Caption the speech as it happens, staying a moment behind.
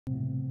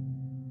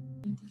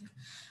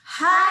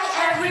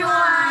Hi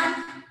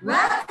everyone,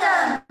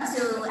 welcome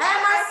to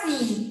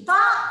MRC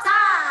Talk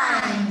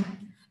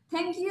Time.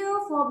 Thank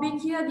you for being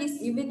here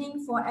this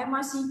evening for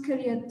MRC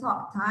Career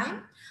Talk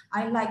Time.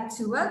 I'd like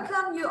to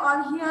welcome you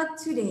all here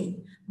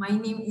today. My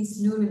name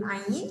is Nurul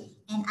Ain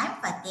and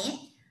I'm Fatin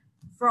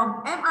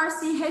from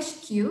MRC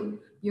HQ,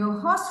 your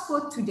host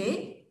for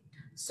today.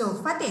 So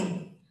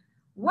Fatin,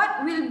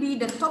 what will be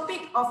the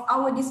topic of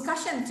our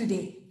discussion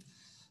today?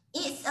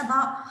 It's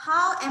about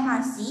how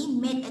MRC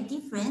made a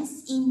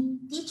difference in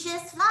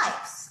teachers'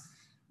 lives.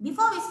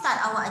 Before we start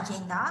our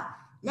agenda,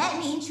 let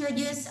me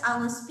introduce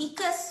our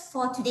speakers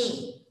for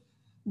today.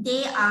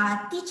 They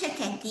are Teacher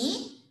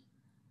Kathy,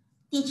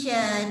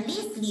 Teacher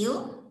Liz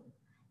Liu,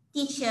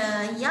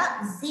 Teacher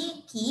Yap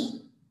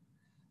Zeki,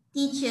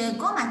 Teacher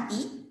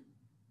Gomati,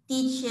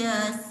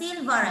 Teacher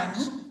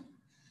Silvarani,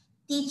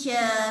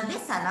 Teacher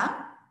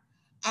Besalam,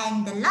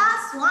 and the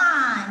last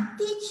one,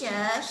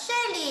 Teacher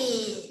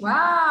Shirley.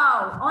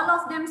 Wow, all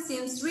of them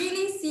seems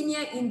really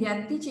senior in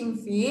their teaching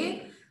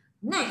field.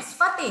 Next,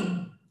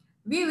 Fatin.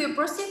 We will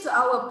proceed to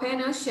our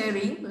panel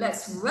sharing.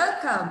 Let's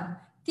welcome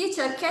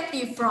Teacher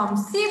Kathy from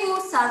Cebu,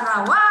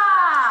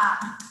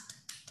 Sarawak.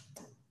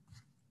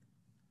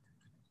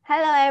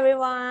 Hello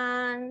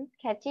everyone,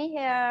 Kathy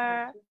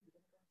here.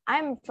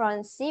 I'm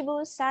from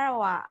Cebu,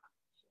 Sarawak.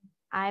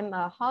 I'm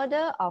a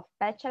holder of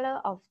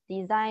Bachelor of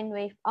Design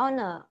with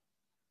Honor.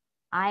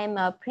 I am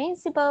a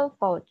principal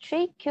for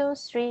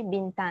 3Q3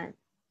 Bintan.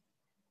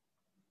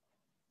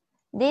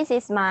 This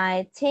is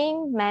my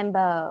team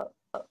member.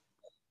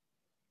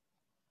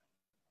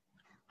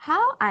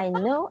 How I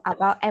know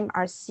about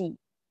MRC?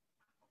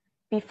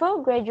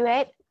 Before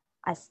graduate,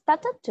 I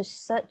started to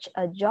search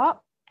a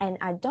job and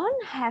I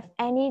don't have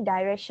any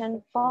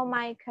direction for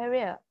my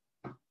career.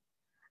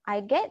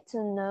 I get to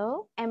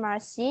know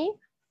MRC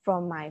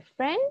from my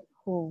friend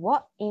who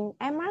work in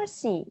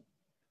MRC.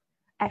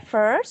 At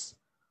first,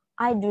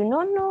 I do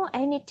not know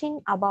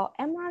anything about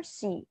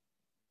MRC.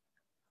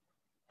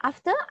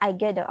 After I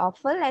get the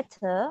offer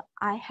letter,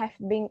 I have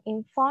been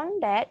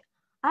informed that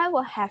I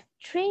will have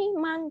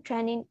 3-month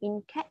training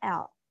in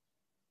KL.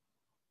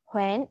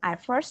 When I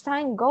first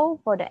time go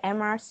for the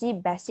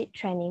MRC basic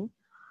training,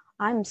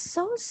 I'm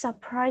so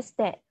surprised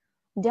that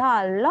there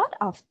are a lot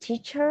of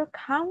teachers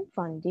come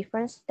from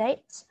different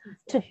states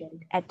to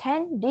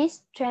attend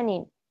this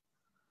training.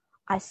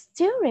 I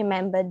still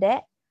remember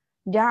that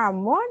there are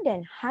more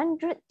than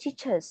 100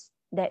 teachers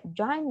that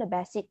join the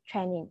basic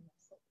training.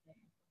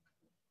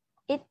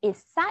 It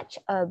is such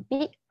a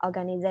big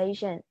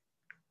organization.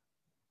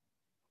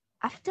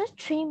 After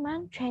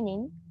 3-month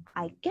training,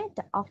 I get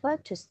the offer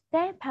to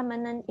stay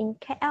permanent in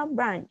KL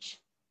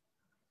branch.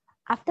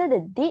 After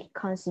the deep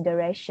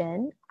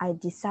consideration, I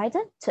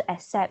decided to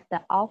accept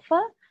the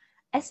offer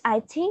as I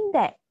think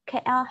that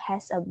KL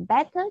has a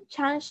better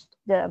chance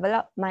to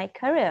develop my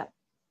career.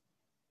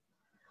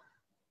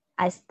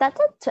 I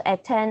started to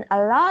attend a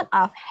lot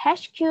of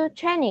HQ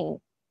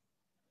training.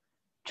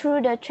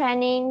 Through the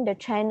training, the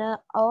trainer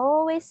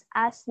always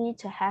asked me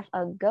to have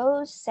a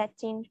goal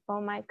setting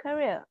for my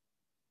career.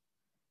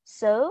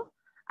 So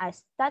I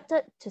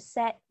started to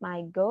set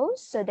my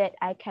goals so that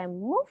I can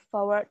move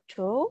forward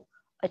to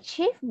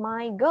achieve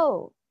my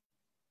goal.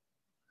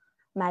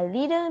 My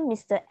leader,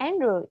 Mr.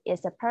 Andrew,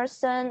 is a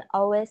person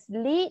always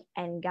lead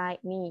and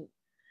guide me.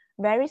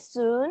 Very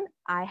soon,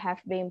 I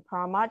have been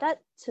promoted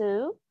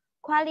to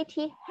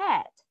quality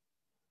head.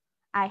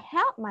 I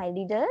help my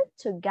leader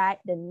to guide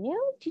the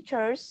new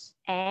teachers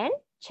and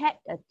check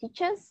the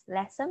teacher's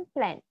lesson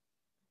plan.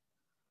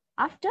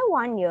 After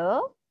 1 year,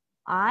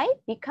 I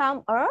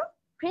become a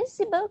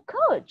principal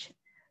coach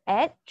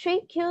at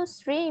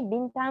 3Q3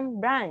 Bintan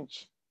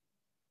branch.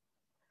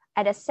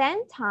 At the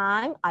same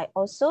time, I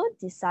also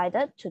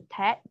decided to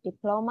take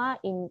diploma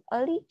in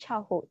early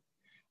childhood.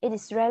 It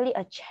is really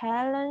a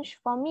challenge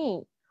for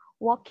me,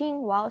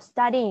 working while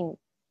studying.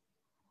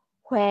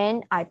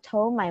 When I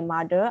told my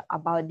mother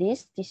about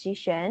this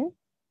decision,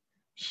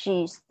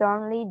 she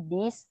strongly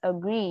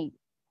disagreed,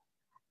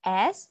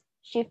 as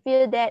she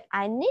feels that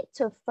I need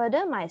to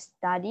further my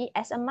study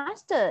as a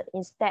master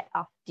instead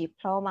of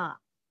diploma.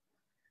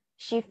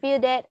 She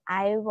feels that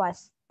I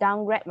was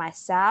downgrade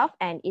myself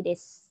and it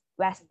is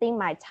wasting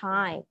my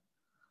time.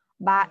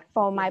 But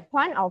from my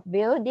point of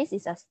view, this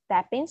is a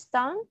stepping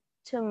stone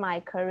to my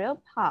career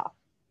path.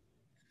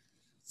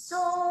 So,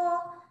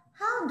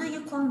 how do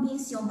you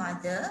convince your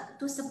mother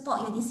to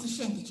support your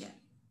decision, teacher?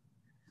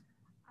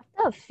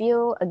 After a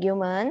few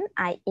arguments,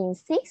 I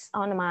insist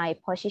on my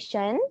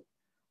position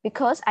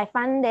because I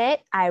find that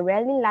I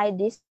really like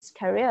this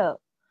career.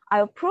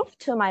 I will prove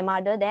to my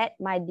mother that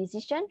my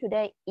decision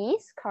today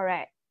is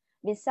correct.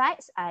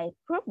 Besides, I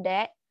prove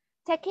that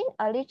taking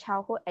early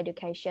childhood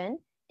education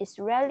is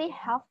really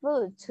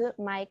helpful to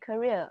my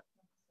career.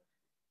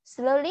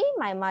 Slowly,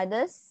 my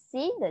mother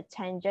sees the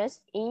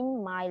changes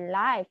in my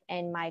life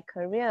and my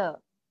career.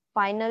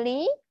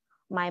 Finally,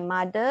 my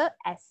mother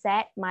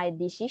accepts my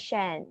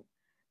decision.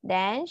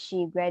 Then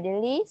she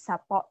gradually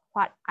supports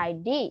what I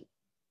did.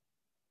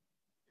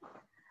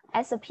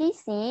 As a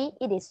PC,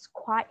 it is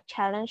quite a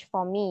challenge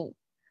for me.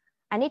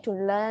 I need to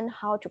learn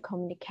how to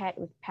communicate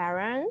with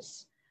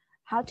parents,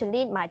 how to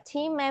lead my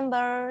team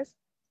members,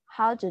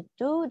 how to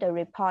do the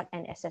report,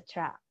 and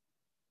etc.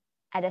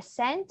 At the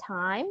same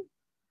time,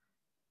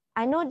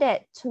 I know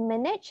that to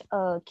manage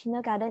a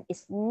kindergarten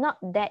is not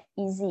that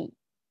easy.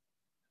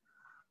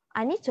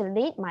 I need to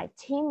lead my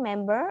team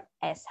member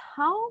as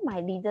how my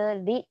leader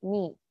lead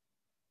me.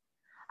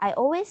 I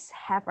always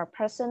have a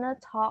personal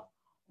talk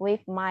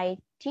with my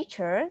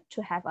teacher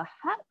to have a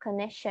heart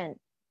connection.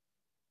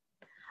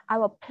 I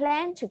will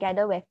plan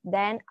together with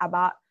them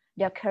about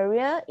their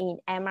career in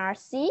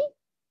MRC.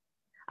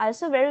 I'm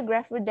also very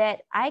grateful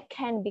that I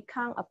can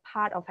become a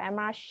part of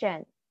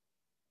MRC.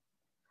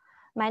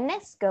 My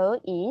next goal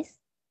is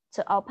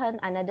to open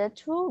another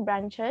 2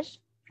 branches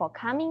for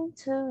coming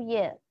 2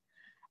 years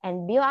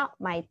and build up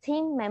my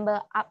team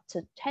member up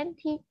to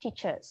 20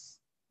 teachers.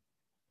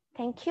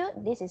 Thank you.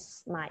 This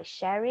is my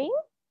sharing.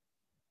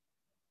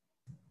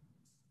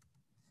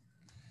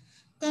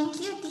 Thank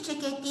you, Teacher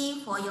Katie,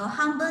 for your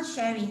humble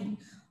sharing.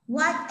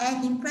 What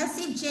an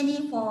impressive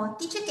journey for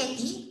Teacher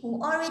Katie,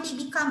 who already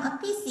become a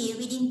PC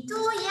within 2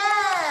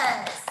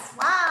 years.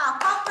 Wow,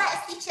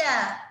 congrats,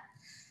 teacher.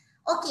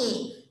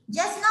 Okay,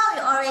 just now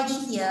we already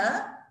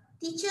hear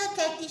Teacher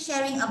Katie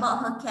sharing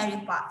about her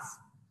career path.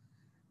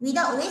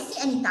 Without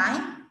wasting any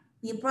time,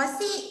 we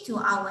proceed to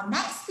our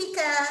next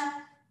speaker,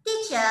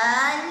 Teacher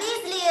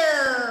Liz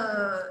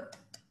Liu.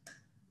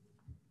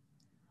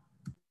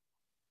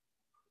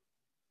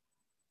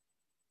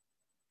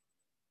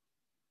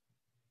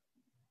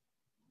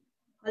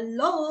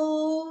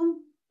 Hello,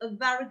 a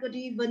very good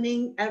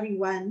evening,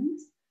 everyone.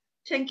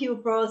 Thank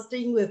you for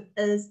staying with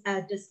us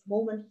at this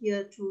moment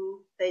here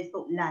to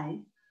Facebook Live.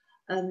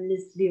 I'm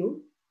Liz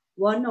Liu,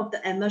 one of the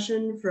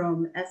immersion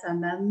from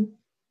SMM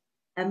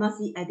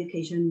MRC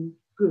Education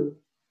Group.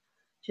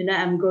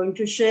 Tonight I'm going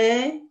to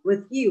share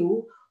with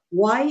you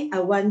why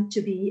I want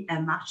to be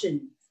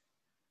immersion.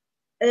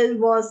 It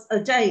was a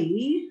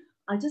day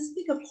I just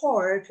picked a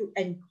call to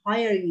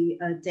inquiry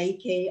a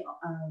daycare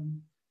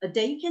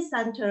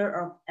center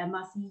of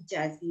MRC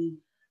Jazzy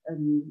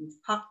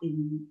Park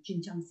in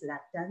Jinchang,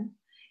 Selatan.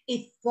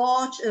 It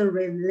forged a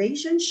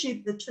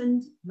relationship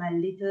between my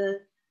little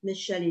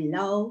Michelle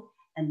Lau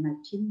and my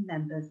team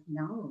members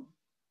now.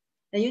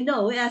 And you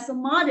know, as a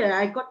mother,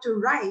 I got the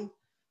right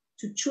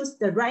to choose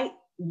the right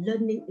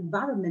learning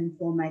environment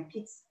for my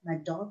kids, my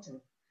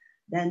daughter.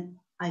 Then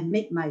I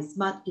made my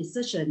smart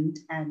decision,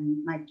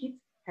 and my kids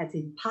has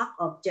been part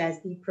of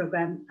Jazzy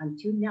program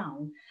until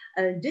now.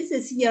 This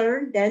is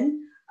year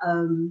then.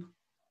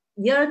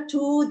 Year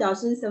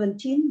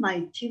 2017,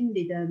 my team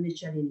leader,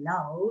 Michelle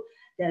Lau,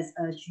 as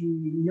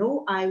you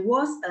know, I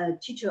was a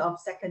teacher of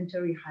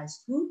secondary high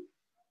school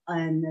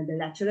and the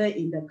lecturer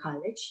in the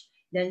college.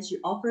 Then she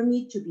offered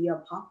me to be a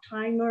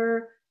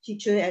part-timer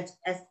teacher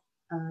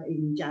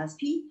in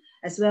Jazzy,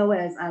 as well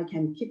as I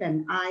can keep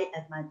an eye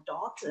at my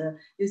daughter.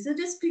 You see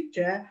this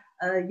picture,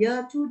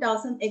 year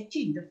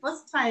 2018, the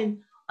first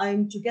time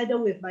I'm together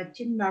with my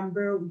team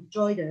member. We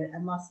joined the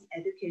MRC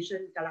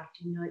Education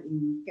Galactina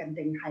in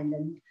Camden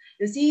Highland.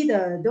 You see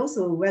those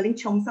who are wearing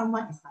cheongsam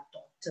one is my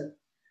daughter.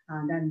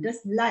 And then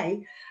just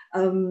like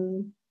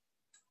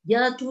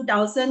year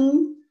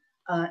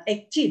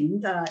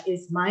 2018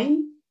 is my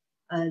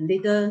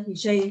leader. He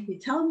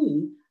tell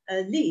me,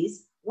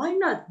 Liz, why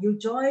not you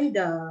join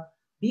the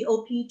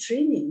BOP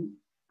training?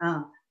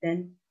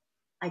 Then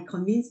I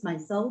convinced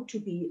myself to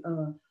be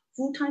a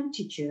full-time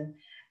teacher.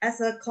 As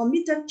a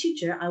committed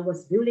teacher, I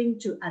was willing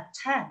to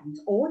attend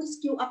all the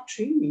skill up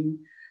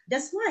training.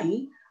 That's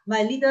why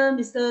my leader,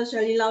 Mr.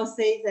 Shirley Lau,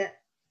 says that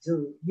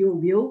you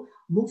will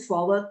move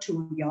forward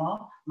to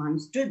your mind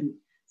stream.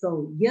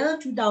 So year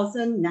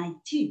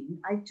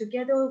 2019, I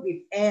together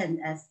with Anne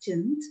as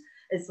teams,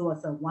 it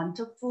was a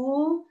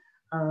wonderful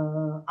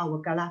our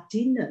gala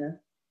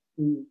dinner.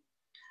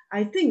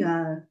 I think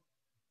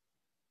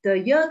the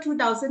year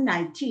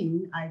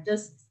 2019, I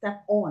just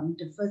stepped on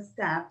the first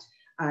step.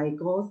 I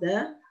got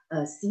the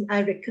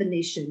CI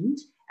recognition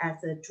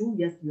as a 2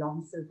 years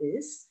long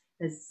service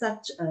as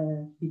such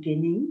a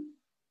beginning.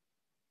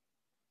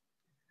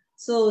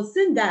 So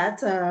since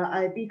that,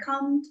 I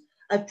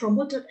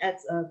promoted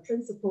as a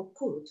principal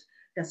coach.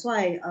 That's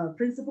why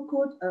principal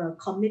coach,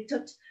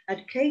 committed,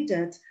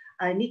 educated.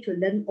 I need to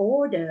learn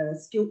all the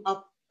skill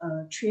up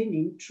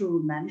training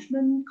through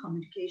management,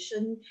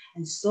 communication,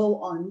 and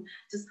so on.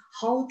 Just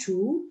how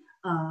to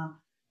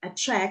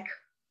attract,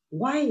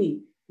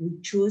 why we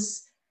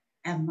choose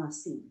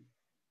MRC.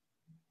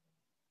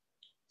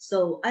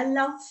 So I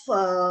love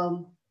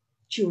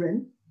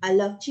children, I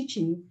love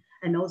teaching,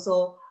 and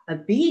also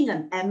being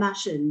an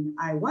MRC.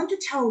 I want to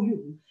tell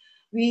you,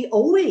 we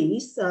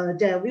always,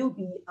 there will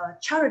be a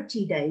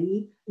charity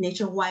day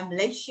nationwide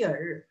Malaysia.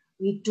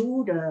 We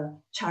do the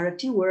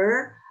charity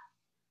work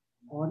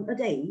on a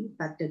day,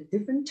 but a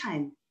different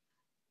time.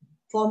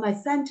 For my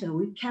center,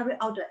 we carry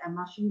out the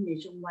MRC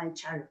nationwide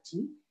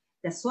charity.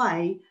 That's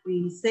why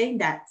we say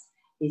that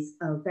it's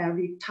a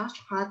very touch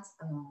heart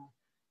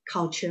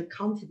culture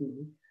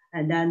company.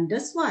 And then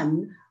this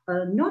one,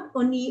 not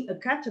only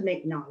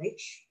academic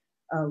knowledge,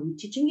 we're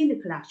teaching in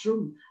the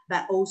classroom,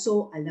 but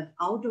also I love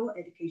outdoor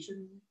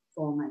education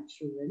for my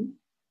children.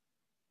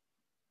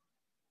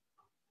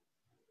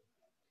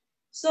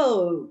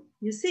 So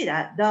you see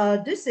that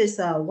this is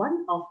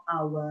one of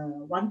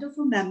our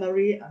wonderful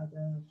memory of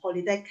the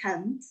holiday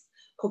camp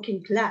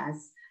cooking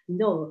class.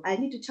 No, I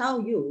need to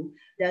tell you,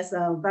 there's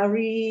a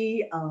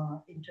very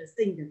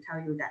interesting to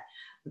tell you that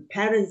the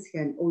parents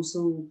can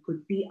also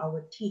could be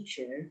our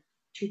teacher,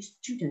 teach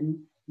student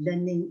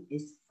learning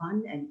is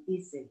fun and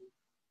easy.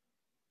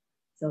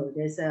 So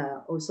there's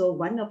also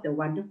one of the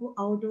wonderful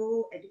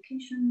outdoor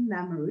education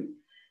memory.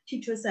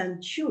 Teachers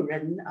and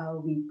children,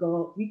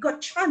 we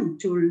got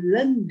chance to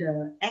learn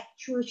the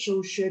actual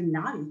social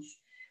knowledge,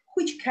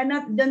 which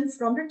cannot learn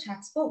from the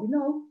textbook, you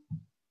know.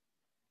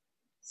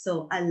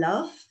 So I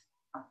love.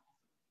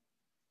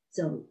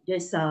 So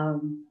there's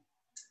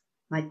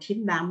my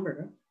team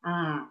member.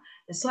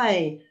 That's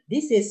why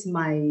this is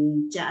my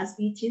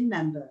JSB team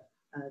member,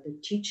 the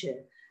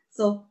teacher.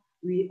 So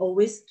we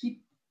always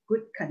keep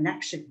good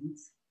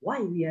connections. Why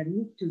we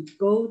need to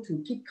go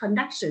to keep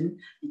connection?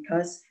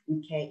 Because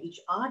we care each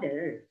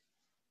other.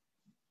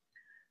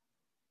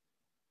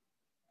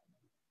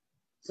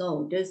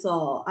 So that's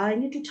all I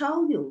need to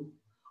tell you.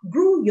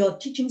 Grow your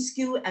teaching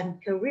skill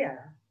and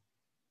career.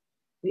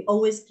 We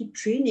always keep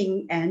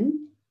training and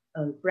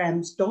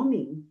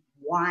brainstorming.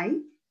 Why?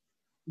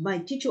 My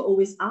teacher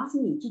always asks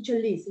me, Teacher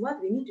Liz, what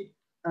we need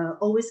to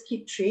always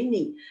keep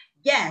training?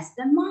 Yes,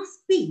 there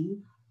must be,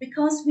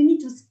 because we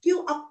need to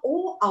skill up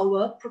all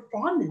our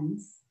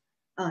performance.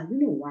 You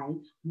know why?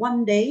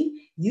 One day,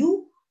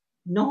 you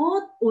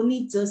not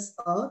only just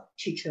a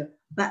teacher,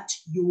 but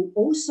you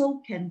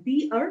also can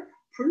be a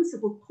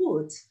principal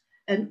coach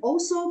and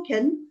also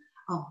can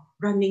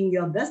running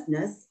your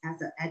business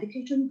as an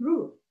education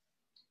group.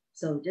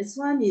 So this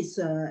one is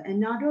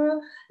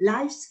another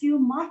life skill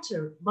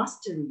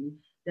mastery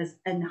that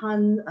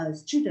enhance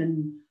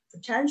student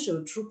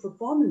potential through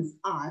performance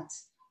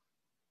arts.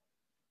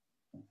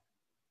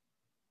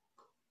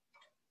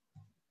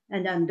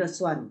 And then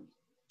this one.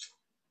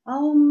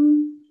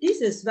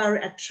 This is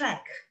very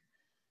attractive.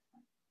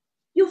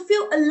 You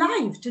feel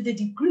alive to the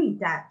degree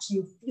that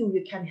you feel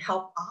you can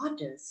help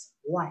others,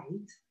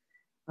 right?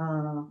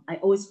 I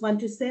always want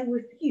to say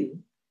with you,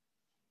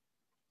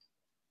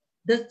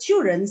 the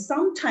children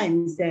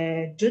sometimes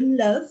they don't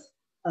love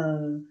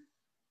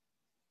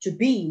to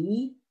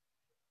be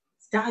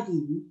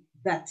studying,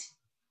 but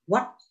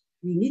what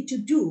we need to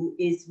do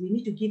is we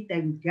need to give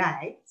them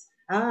guides.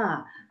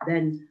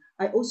 Then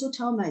I also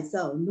tell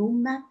myself, no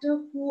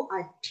matter who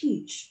I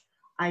teach,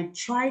 I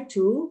try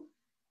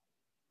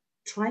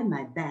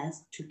my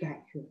best to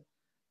guide her.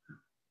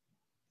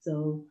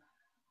 So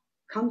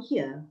come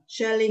here,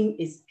 sharing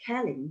is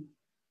caring.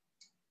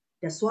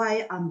 That's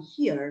why I'm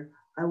here.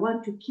 I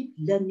want to keep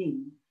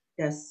learning.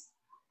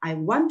 I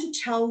want to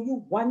tell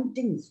you one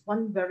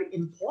very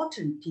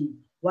important thing.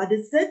 What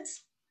is it?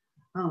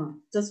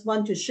 Just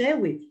want to share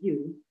with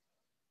you.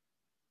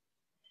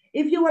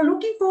 If you are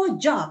looking for a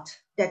job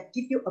that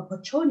gives you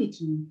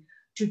opportunity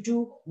to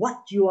do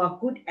what you are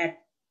good at,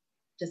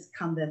 just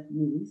come with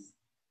me.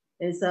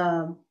 It's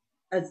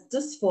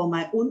just for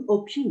my own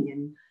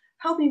opinion,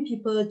 helping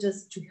people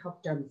just to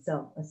help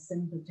themselves, a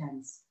simple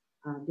dance.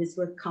 This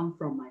will come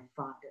from my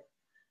father.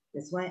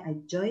 That's why I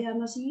join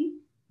MRC,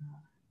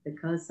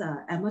 because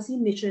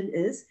MRC mission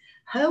is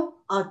help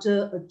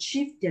others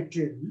achieve their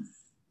dreams.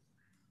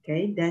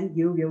 Okay, then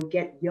you will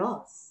get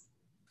yours.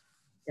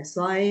 That's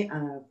why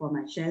for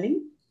my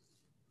sharing.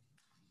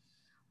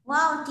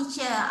 Wow,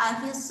 teacher, I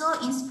feel so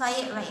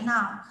inspired right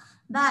now.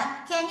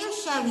 But can you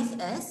share with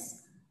us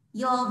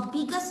your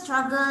biggest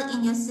struggle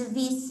in your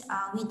service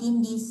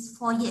within these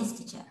 4 years,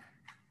 teacher?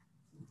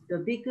 The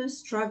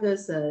biggest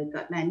struggles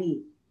got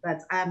many,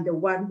 but I'm the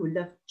one who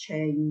loves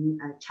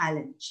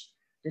challenge.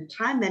 The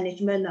time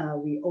management,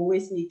 we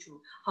always need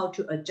to how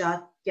to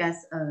adjust, get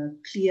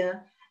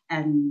clear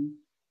and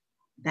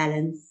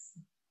balance.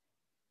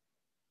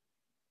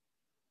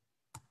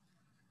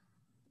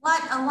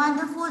 What a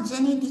wonderful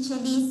journey, Teacher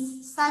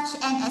Liz. Such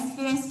an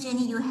experienced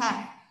journey you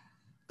have.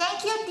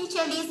 Thank you,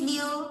 Teacher Liz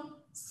Liu.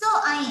 So,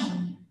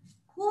 Ain,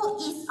 who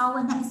is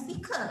our next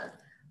speaker?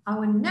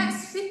 Our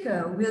next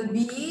speaker will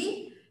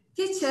be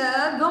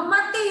Teacher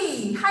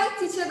Gomati. Hi,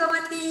 Teacher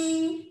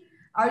Gomati.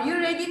 Are you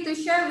ready to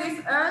share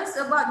with us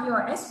about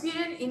your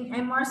experience in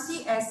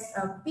MRC as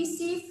a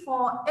PC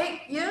for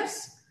 8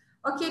 years?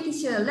 Okay,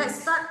 teacher,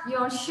 let's start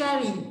your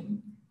sharing.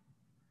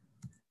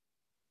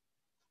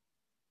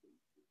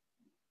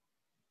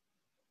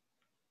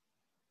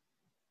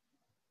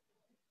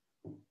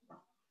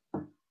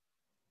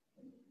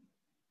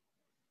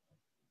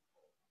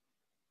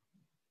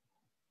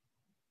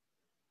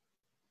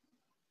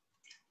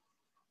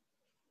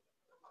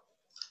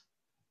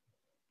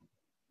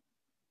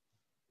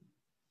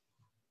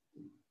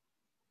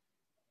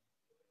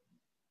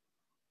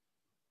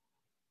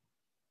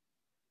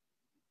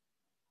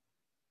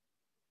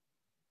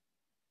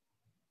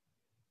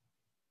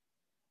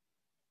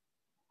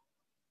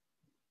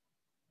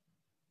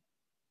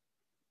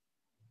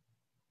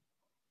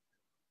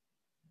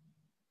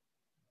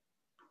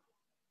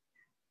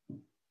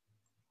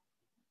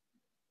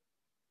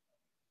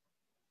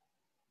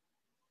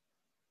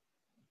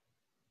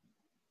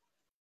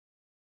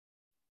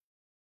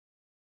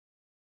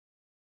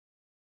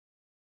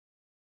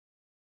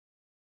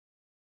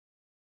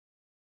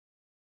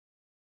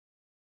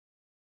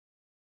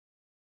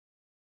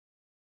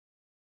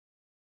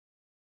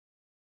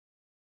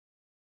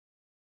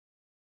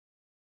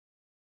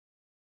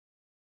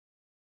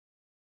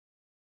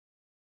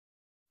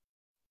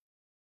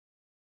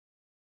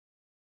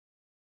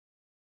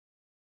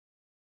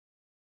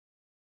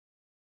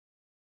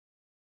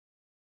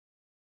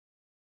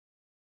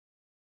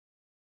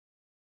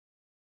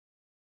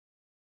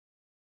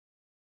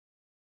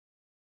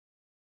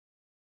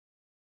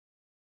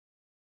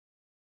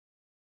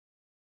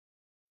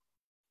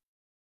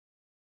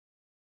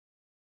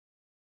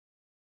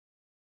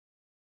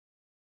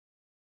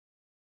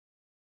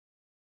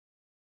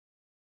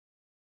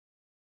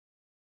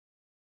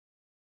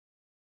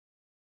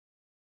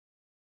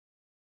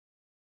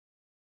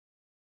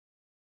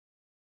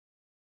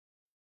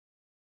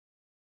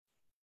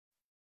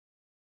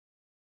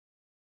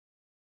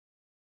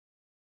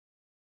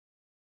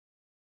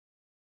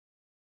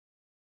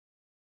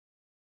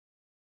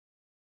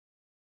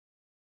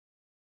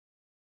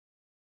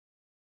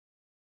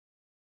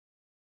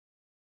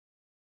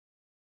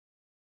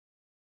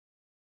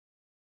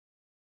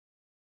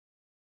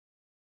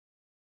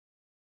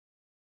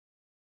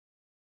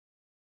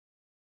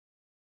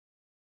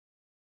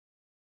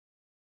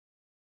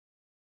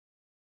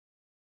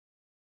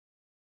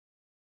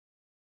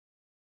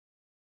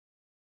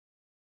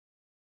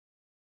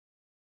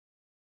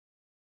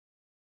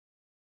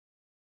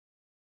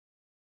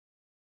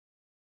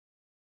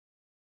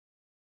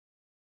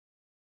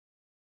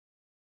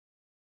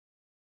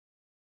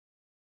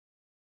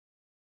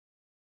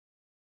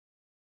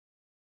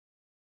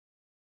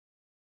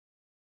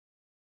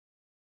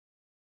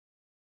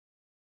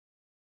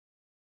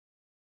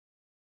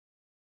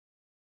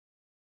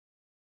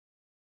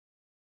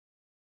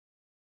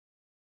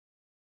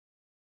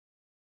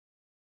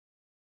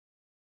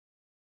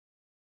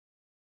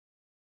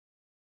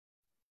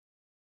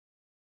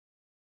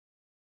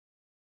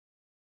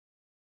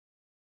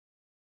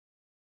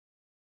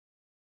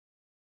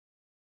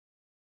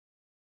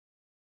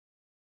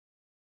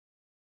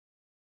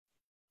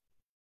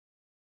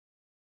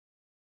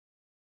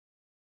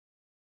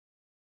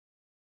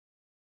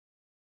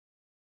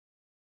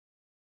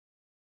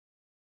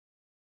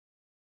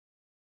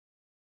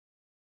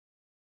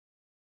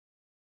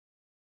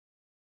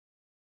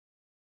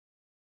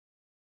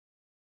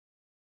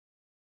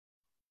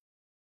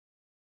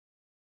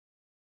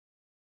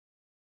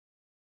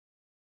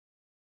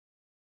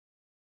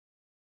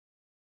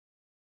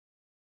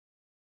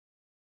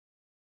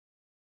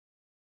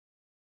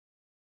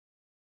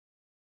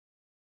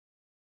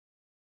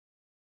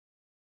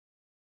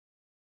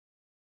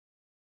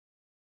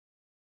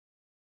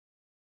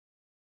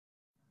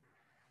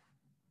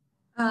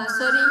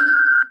 Sorry,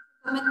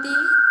 Gomati.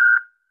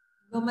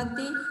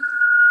 Gomati.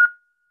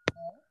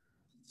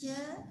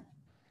 Teacher.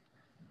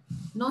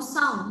 No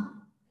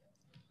sound.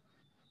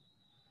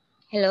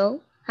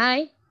 Hello,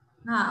 hi.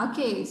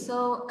 Okay.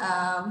 So,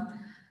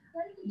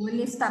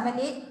 boleh start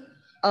balik?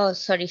 Oh,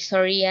 sorry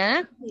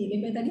ya. Okay,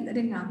 daripada tadi tak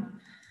dengar.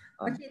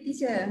 Okay,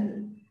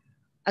 teacher.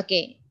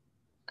 Okay.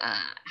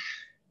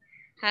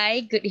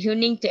 Hi, good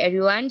evening to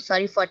everyone.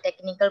 Sorry for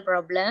technical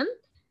problem.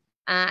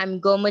 I'm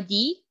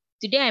Gomadi.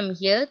 Today I'm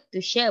here to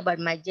share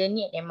about my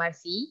journey at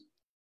MRC.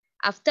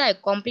 After I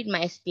complete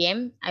my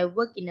SPM, I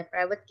work in a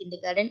private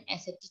kindergarten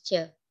as a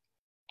teacher,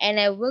 and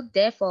I worked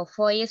there for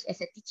 4 years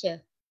as a teacher.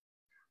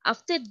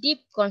 After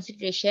deep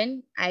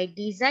consideration, I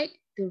decided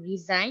to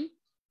resign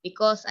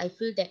because I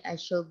feel that I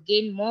should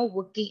gain more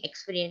working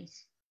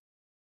experience.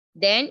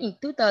 Then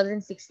in 2016,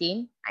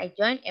 I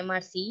joined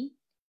MRC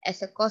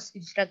as a course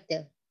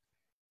instructor.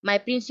 My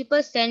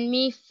principal sent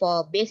me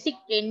for basic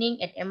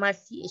training at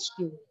MRC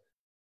HQ.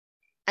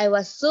 I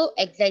was so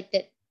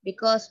excited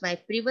because my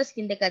previous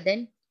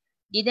kindergarten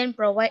didn't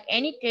provide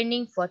any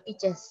training for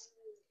teachers.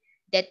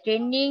 That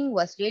training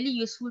was really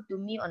useful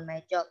to me on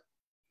my job.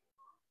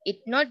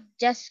 It not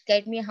just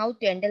guide me how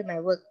to handle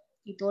my work,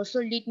 it also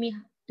lead me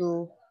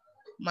to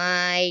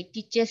my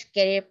teacher's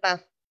career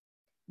path.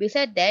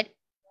 Besides that,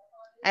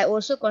 I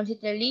also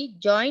consistently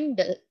joined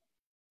the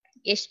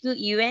HQ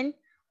event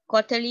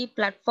quarterly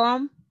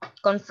platform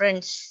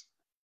conference.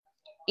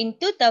 In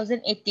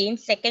 2018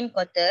 second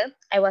quarter,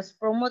 I was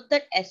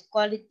promoted as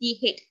quality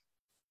head,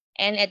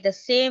 and at the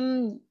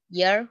same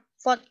year,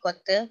 fourth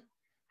quarter,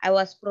 I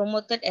was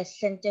promoted as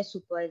center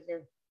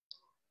supervisor.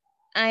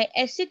 I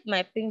assist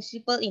my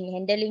principal in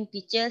handling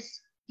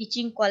teachers,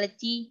 teaching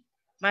quality,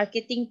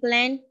 marketing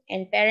plan,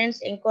 and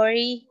parents'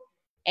 inquiry,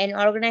 and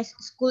organize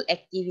school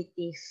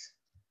activities.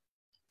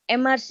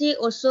 MRC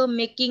also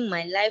making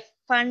my life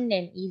fun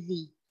and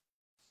easy.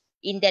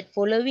 In that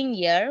following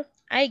year,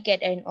 I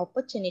get an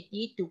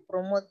opportunity to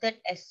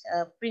promoted as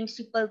a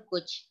principal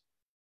coach.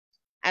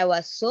 I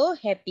was so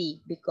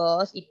happy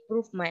because it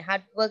proved my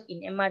hard work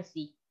in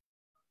MRC.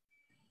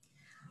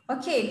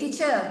 Okay,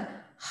 teacher,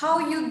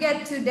 how you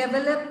get to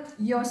develop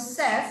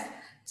yourself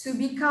to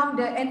become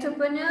the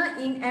entrepreneur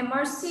in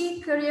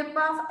MRC Career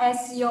Path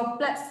as your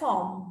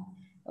platform?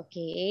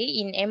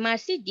 Okay, in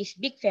MRC, this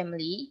big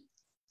family,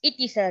 it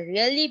is a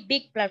really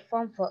big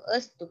platform for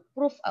us to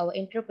prove our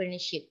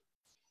entrepreneurship.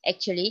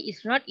 Actually,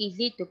 it's not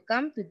easy to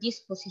come to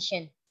this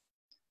position.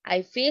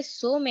 I face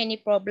so many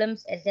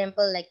problems,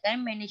 example like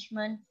time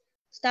management,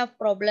 staff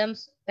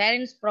problems,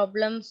 parents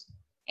problems,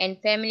 and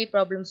family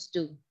problems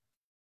too.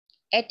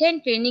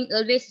 Attend training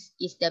always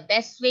is the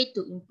best way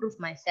to improve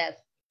myself.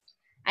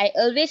 I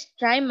always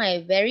try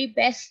my very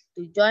best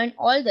to join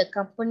all the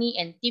company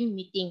and team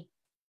meeting.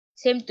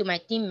 Same to my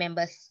team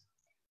members.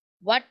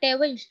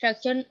 Whatever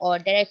instruction or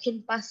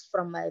direction passed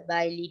from my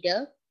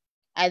leader,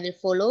 I will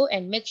follow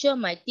and make sure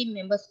my team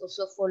members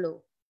also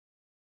follow.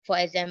 For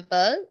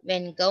example,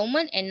 when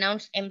government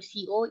announced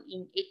MCO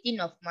in 18th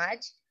of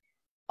March,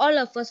 all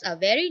of us are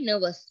very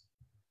nervous.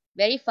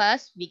 Very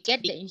fast, we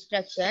get the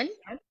instruction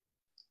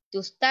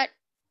to start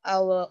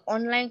our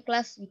online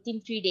class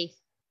within 3 days.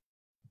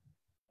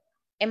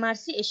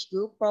 MRC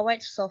HQ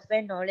provides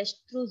software knowledge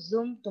through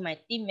Zoom to my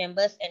team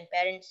members and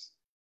parents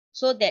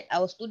so that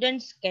our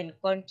students can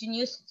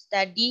continue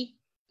study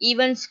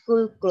even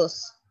school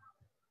close.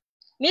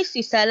 Miss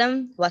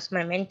Salam was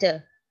my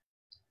mentor.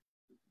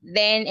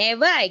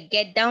 Whenever I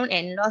get down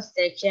and lost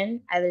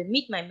direction, I will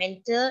meet my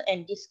mentor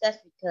and discuss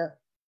with her.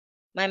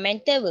 My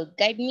mentor will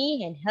guide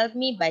me and help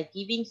me by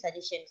giving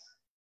suggestions.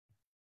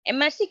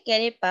 MRC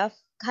Career Path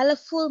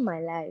colorful my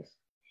life.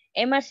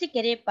 MRC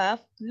Career Path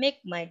make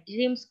my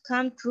dreams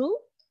come true,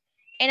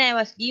 and I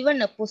was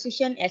given a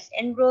position as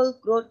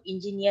enrolled growth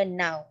engineer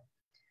now.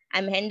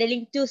 I'm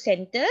handling 2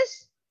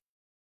 centers.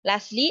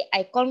 Lastly,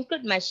 I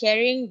conclude my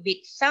sharing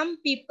with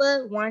some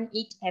people want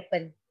it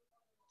happen.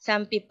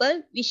 Some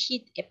people wish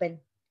it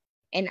happen,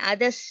 and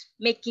others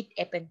make it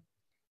happen.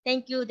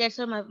 Thank you. That's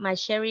all my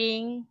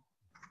sharing.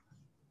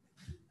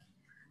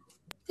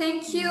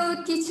 Thank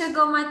you, Teacher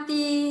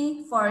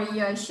Gomati, for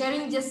your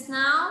sharing just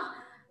now.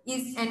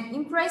 It's an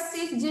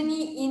impressive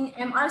journey in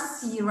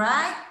MRC,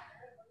 right?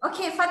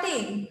 Okay,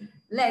 Fatin,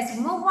 let's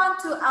move on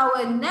to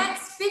our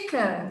next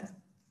speaker.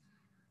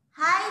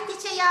 Hi,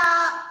 Teacher Ya.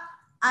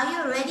 Are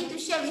you ready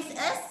to share with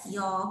us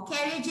your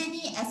career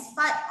journey as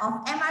part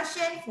of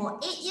MRC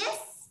for 8 years?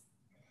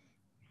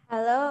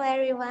 Hello,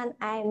 everyone.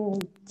 I'm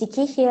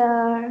Jiki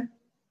here.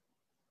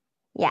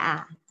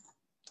 Yeah,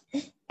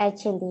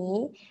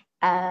 actually,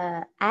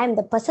 I'm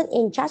the person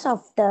in charge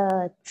of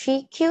the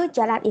 3Q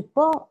Jalan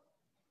Ipoh.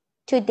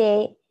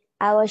 Today,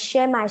 I will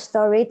share my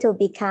story to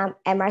become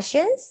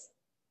MRCians.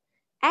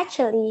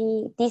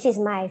 Actually, this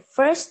is my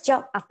first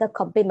job after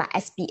complete my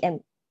SPM.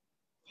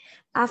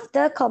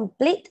 After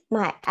complete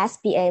my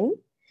SPM,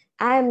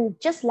 I'm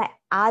just like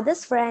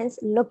others friends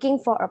looking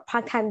for a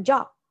part-time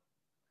job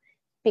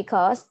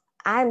because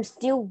I'm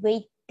still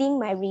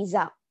waiting my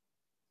result.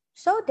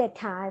 So that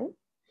time,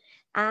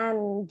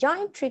 I'm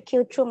joined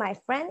 3Q through my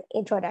friend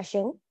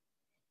introduction,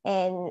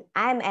 and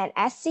I'm an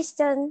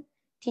assistant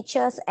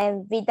teacher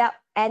and without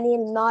any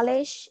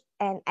knowledge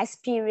and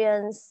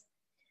experience.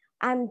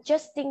 I'm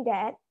just think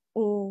that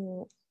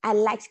I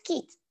like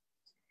kids.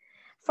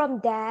 From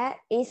that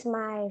is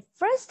my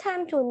first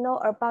time to know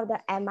about the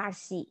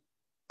MRC.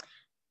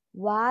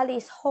 What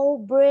is whole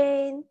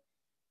brain?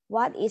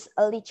 What is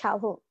early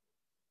childhood?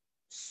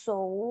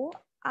 So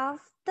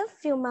after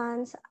few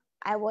months,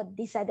 I was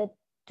decided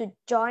to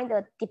join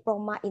the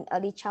diploma in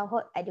early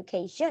childhood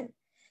education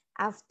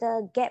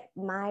after get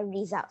my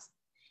results.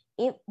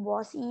 It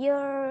was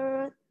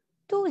year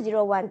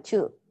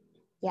 2012.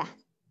 Yeah.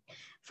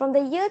 From the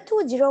year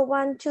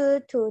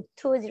 2012 to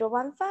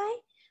 2015,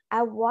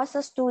 I was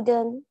a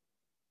student.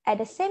 At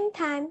the same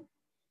time,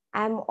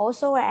 I'm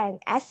also an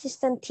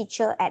assistant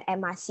teacher at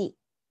MRC.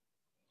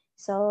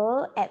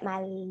 So at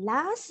my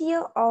last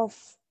year of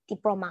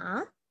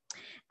diploma,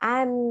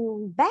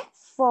 I'm back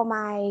for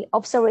my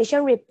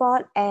observation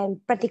report and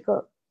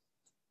practical.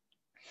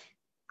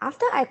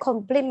 After I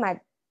complete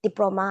my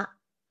diploma,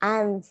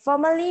 I'm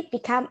formally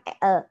become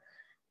a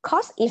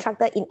course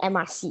instructor in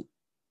MRC.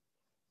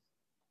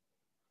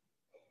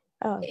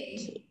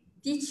 Okay.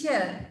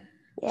 Teacher,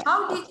 Yeah,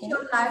 how did okay.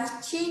 your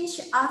life change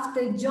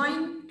after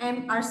joining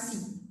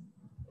MRC?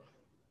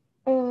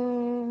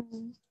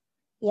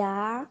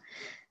 Yeah,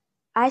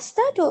 I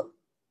started to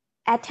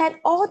attend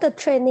all the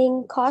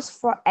training course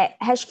for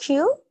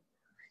HQ.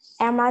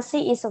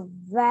 MRC is a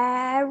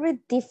very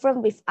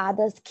different with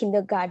other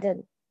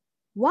kindergarten.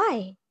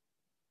 Why?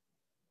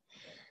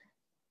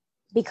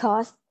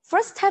 Because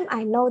first time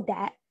I know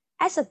that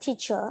as a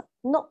teacher,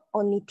 not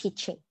only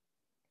teaching,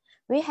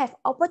 we have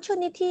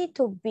opportunity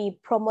to be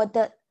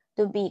promoted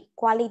to be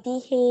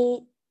quality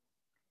head,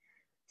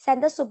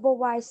 center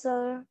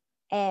supervisor,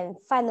 and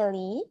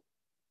finally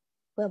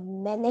will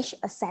manage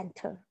a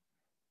center.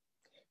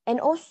 And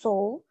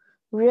also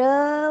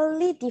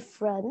really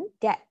different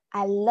that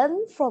I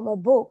learned from a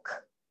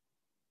book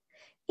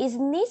is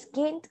needs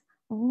gained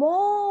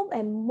more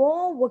and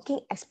more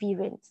working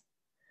experience.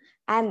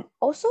 I'm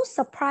also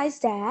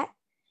surprised that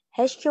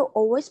HQ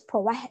always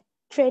provide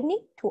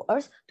training to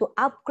us to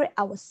upgrade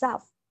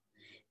ourselves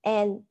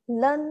and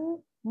learn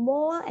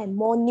more and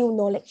more new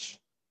knowledge.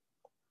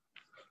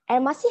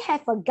 MRC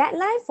have a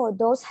guideline for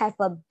those have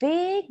a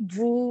big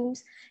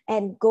dreams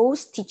and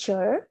goals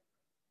teacher.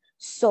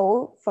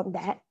 So from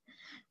that,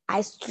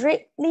 I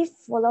strictly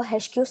follow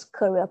HQ's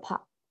career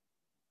path.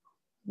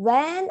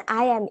 When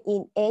I am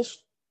in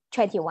age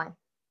 21,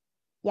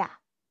 yeah,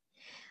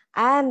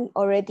 I'm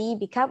already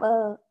become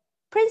a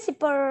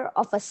principal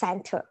of a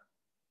center.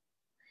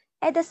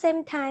 At the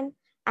same time,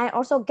 I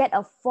also get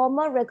a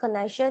formal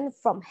recognition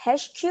from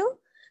HQ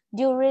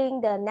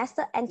during the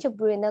National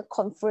Entrepreneur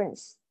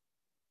Conference.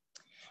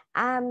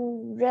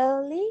 I'm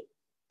really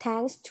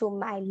thanks to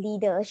my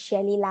leader,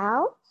 Shelly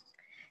Lau.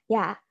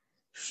 Yeah,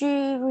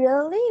 she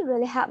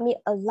really helped me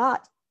a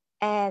lot.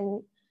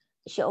 And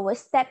she always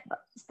step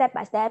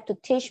by step to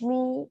teach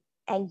me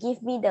and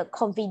give me the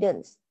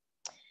confidence.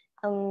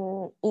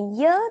 In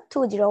year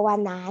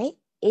 2019,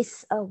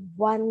 it's a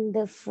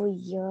wonderful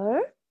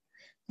year.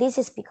 This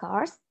is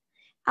because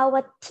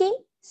our team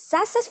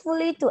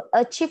successfully to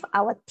achieve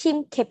our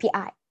team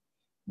KPI.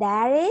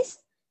 That is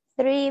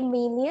 3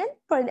 million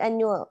per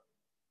annual.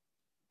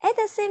 At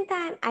the same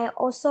time, I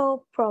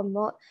also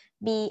promote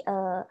be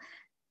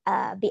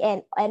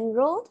an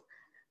enrolled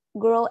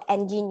grow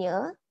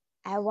engineer.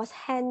 I was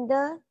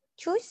handle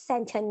 2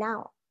 center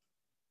now.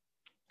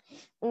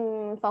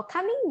 For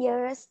coming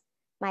years,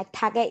 my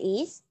target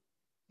is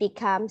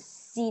become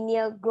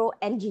senior grow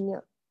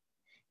engineer.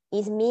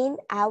 It means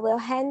I will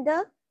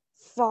handle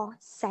 4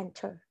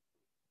 center.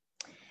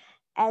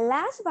 And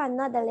last but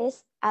not the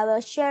least, I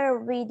will share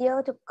a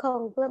video to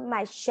conclude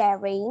my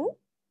sharing.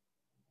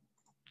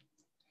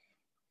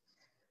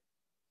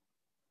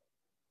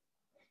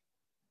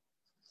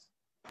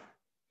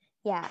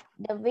 Yeah,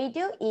 the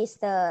video is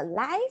the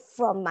live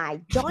from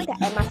my join the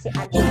MRC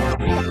until now.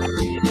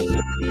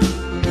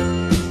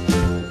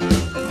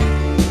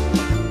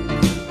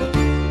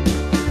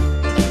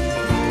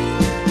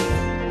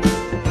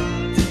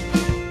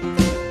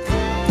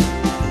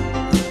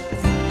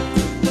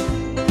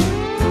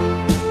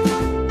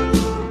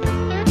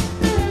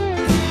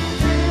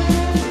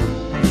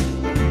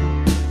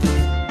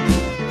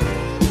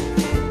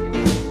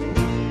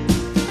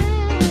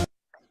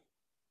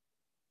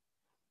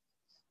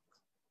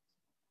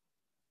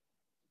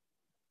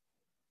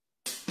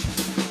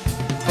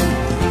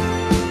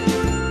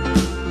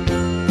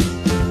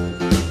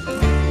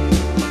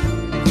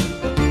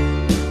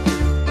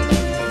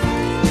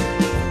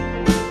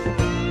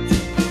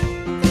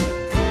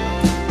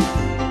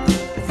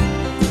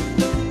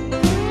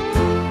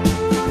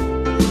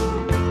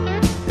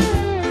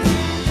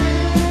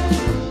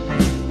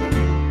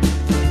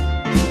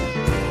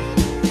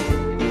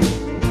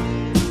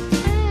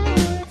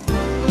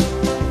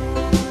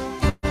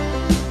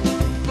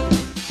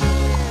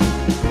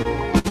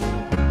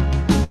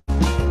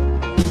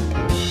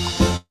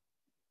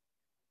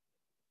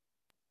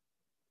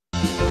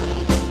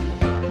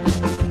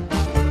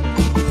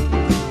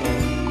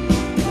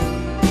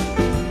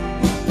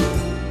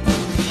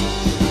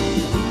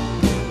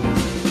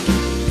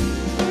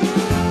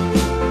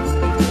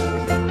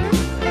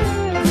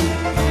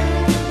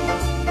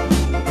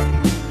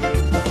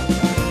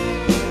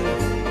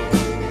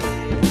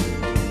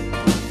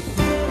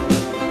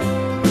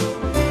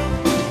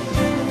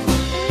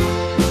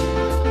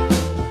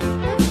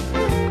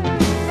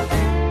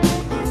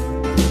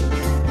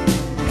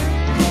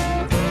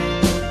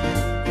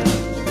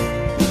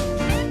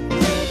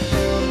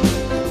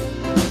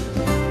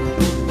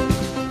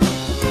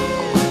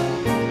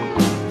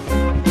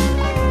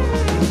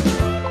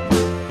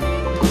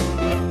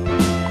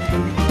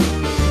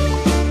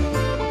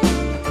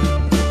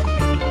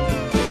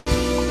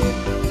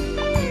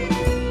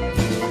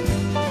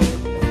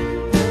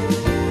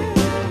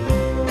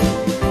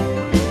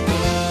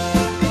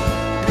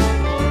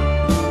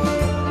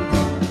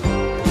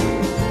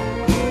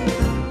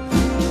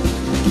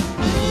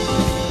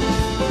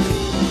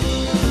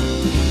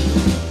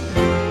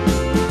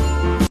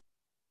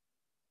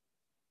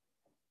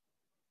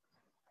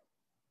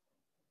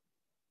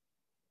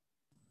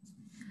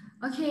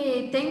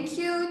 Okay, thank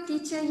you,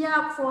 Teacher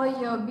Yap, for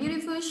your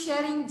beautiful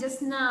sharing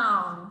just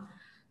now.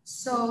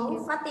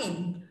 So,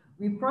 Fatin,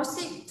 we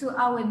proceed to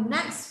our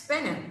next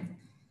panel.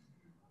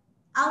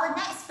 Our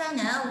next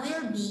panel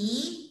will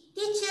be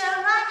Teacher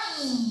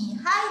Rani.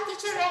 Hi,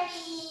 Teacher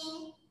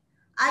Rani.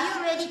 Are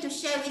you ready to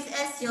share with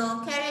us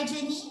your career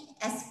journey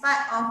as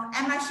part of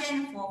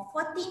MRC for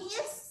 14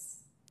 years?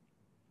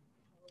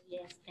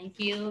 Yes, thank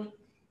you.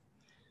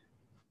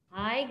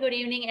 Hi, good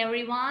evening,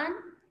 everyone.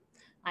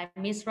 I'm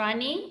Miss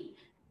Rani,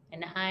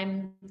 and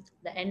I'm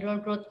the Enroll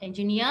Growth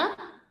Engineer,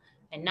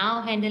 and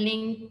now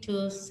handling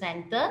two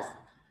centers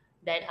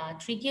that are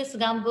 3Q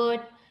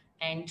Segambut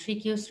and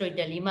 3Q Sri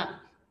Delima.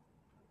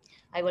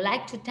 I would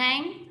like to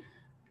thank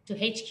to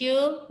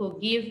HQ who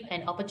give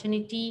an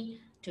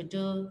opportunity to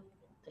do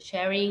the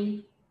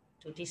sharing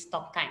to this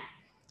talk time.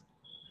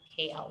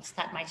 Okay, I'll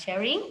start my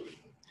sharing.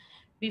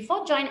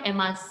 Before joining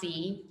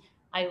MRC,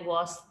 I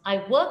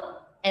worked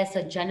as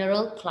a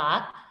general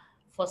clerk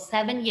for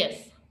 7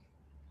 years.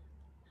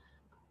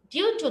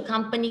 Due to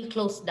company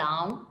closed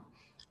down,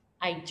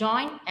 I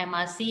joined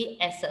MRC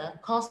as a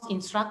course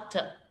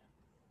instructor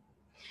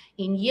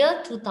in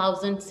year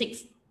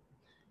 2006.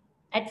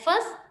 At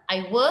first,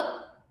 I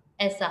worked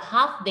as a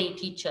half-day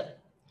teacher.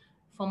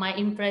 For my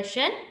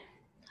impression,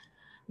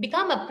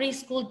 become a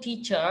preschool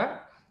teacher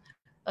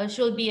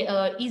should be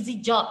an easy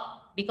job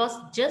because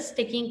just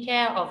taking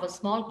care of a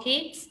small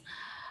kids,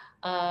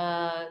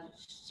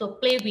 so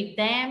play with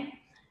them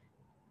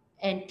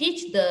and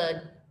teach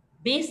the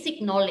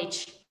basic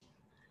knowledge.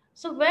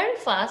 So very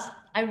fast,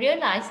 I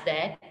realized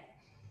that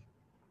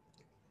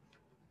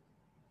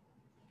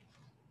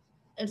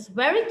it's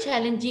very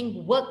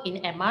challenging work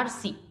in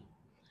MRC.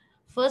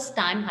 First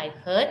time I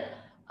heard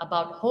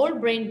about whole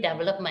brain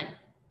development.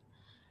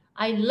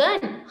 I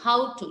learned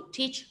how to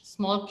teach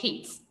small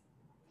kids,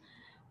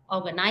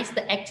 organize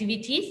the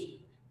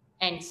activities,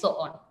 and so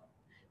on.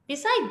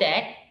 Besides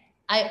that,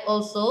 I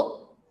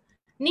also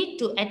need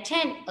to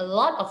attend a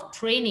lot of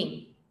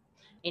training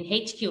in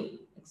HQ,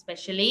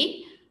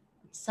 especially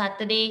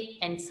Saturday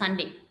and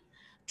Sunday.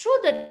 Through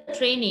the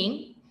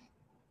training,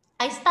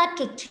 I start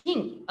to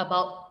think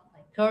about my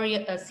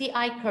career,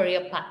 CI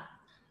career path.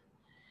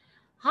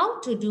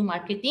 How to do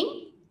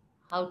marketing,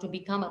 how to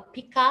become a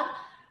picker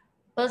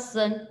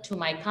person to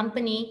my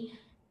company,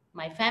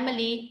 my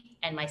family,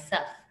 and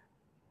myself.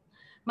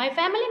 My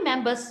family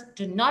members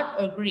do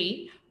not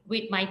agree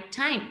with my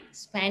time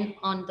spent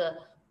on the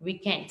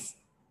weekends.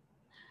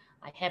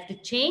 I have to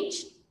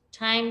change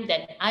time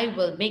that I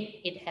will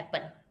make it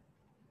happen.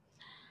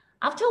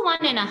 After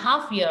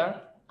 1.5 years,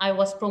 I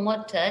was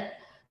promoted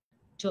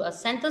to a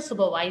center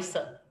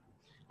supervisor.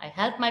 I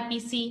helped my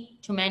PC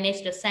to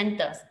manage the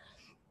centers,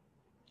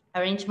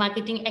 arrange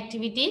marketing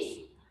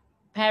activities,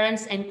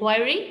 parents'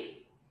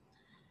 inquiry.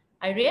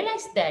 I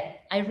realized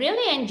that I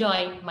really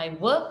enjoy my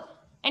work,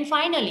 and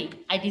finally,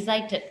 I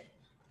decided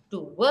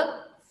to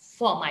work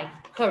for my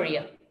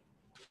career.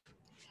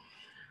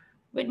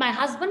 With my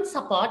husband's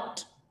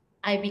support,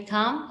 I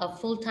became a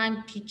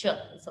full-time teacher.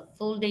 It's a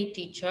full-day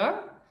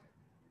teacher.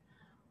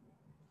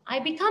 I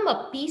became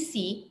a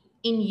PC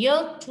in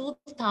year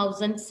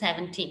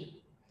 2017.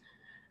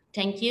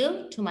 Thank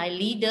you to my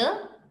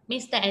leader,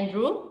 Mr.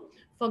 Andrew,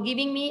 for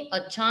giving me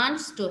a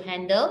chance to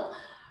handle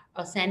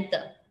a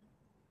center.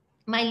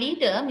 My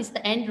leader,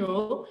 Mr.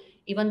 Andrew,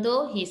 even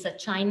though he's a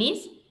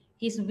Chinese,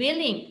 he's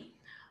willing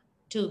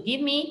to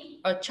give me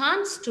a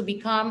chance to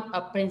become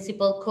a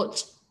principal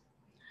coach,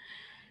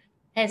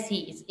 as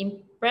he is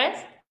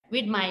impressed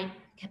with my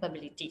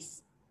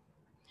capabilities.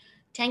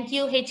 Thank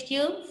you,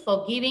 HQ,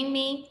 for giving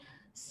me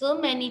so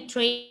many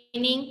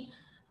training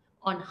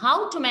on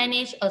how to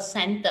manage a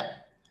center,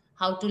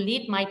 how to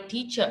lead my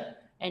teacher,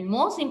 and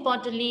most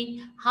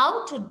importantly,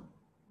 how to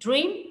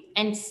dream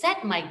and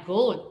set my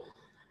goal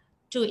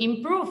to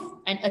improve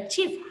and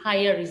achieve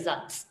higher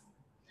results.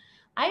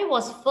 I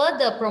was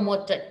further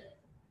promoted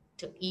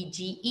to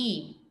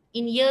EGE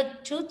in year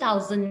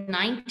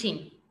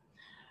 2019.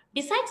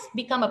 Besides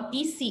become a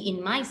PC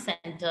in my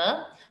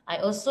center, I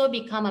also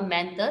become a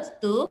mentor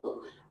to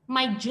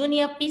my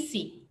junior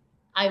PC.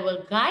 I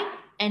will guide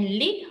and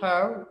lead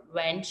her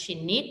when she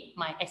needs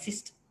my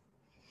assistance.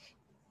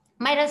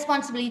 My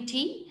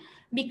responsibility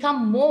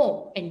become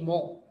more and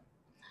more.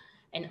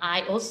 And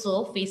I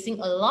also facing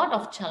a lot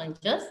of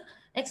challenges,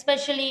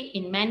 especially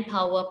in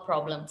manpower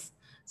problems.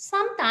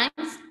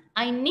 Sometimes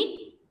I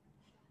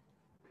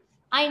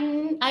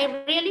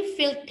really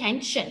feel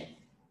tension,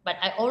 but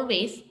I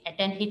always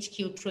attend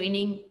HQ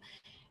training,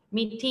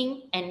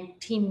 meeting, and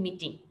team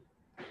meeting.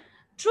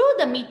 Through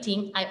the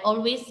meeting, I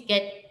always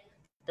get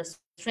the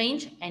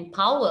strength and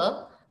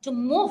power to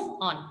move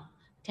on.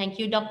 Thank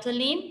you, Dr.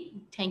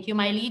 Lim. Thank you,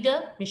 my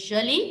leader, Ms.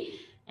 Shirley,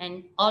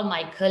 and all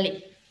my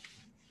colleagues.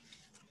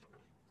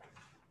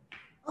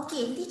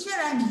 Okay, Teacher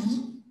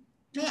Rani,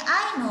 may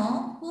I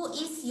know who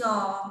is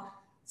your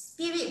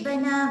spirit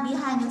burner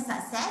behind your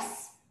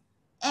success?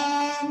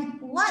 And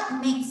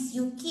what makes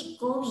you keep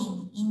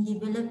going in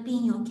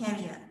developing your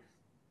career?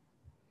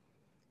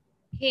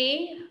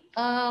 Okay,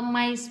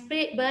 my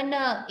spirit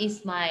burner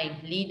is my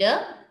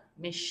leader,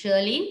 Miss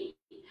Shirley.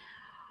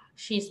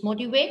 She's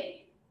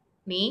motivated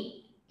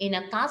me in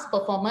a task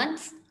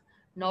performance,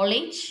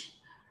 knowledge,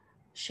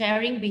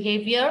 sharing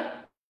behavior,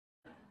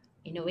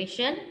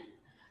 innovation,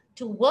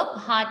 to work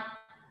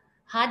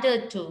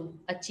harder to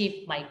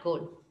achieve my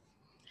goal.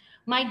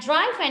 My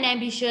drive and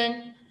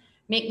ambition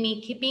make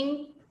me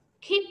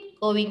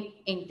keep going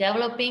in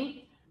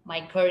developing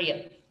my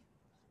career.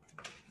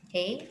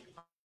 Okay,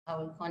 I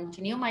will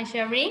continue my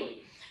sharing.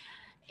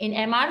 In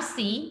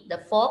MRC, the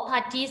four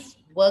parties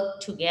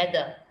work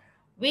together.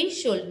 We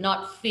should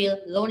not feel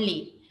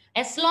lonely.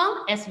 As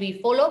long as we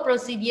follow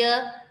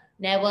procedure,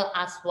 never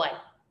ask why.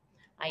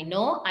 I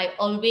know I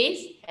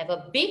always have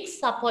a big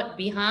support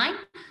behind.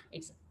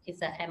 It's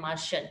a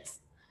MRCians.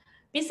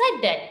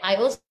 Besides that, I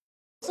also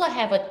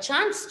have a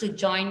chance to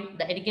join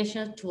the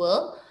educational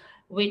tour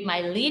with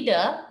my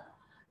leader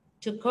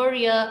to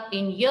Korea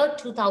in year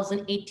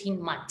 2018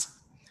 March.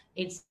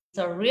 It's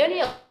a really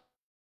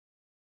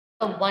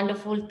a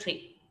wonderful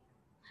trip.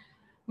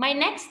 My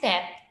next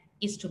step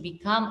is to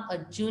become a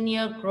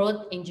junior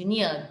growth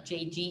engineer,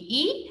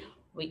 JGE,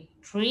 with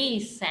 3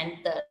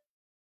 centers.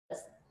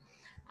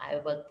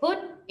 I will put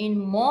in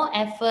more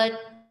effort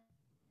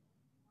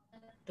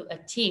to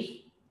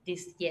achieve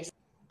this year's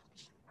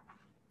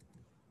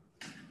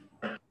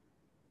goal.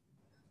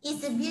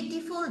 It's a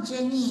beautiful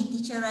journey,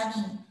 Teacher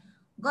Rani.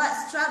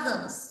 Got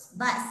struggles,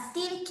 but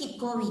still keep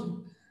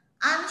going.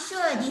 I'm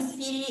sure this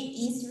period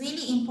is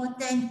really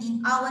important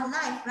in our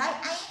life,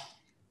 right, Ain?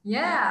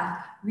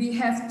 Yeah, we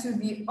have to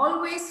be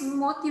always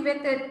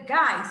motivated,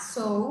 guys.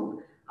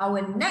 So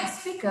our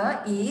next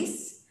speaker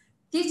is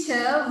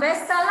Teacher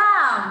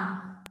Vestalam.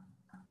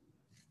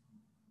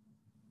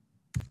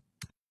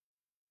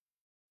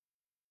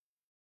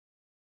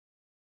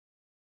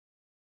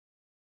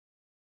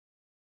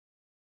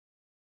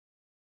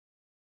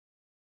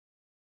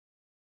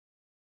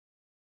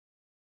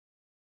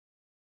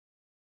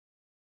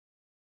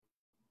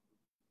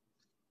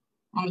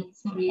 Hi,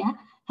 Surya.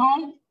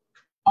 Hi,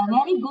 a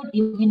very good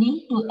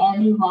evening to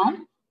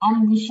everyone.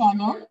 I'm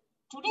Vishana.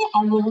 Today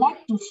I would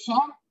like to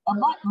share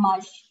about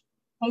my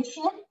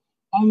passion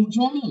and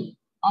journey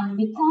on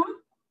become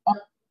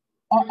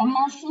a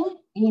MRC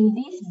in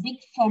this big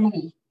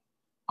family.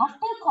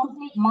 After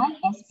complete my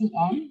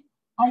SPM,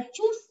 I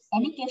choose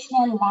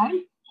educational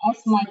line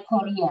as my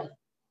career.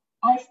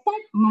 I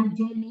start my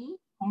journey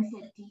as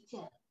a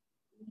teacher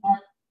in a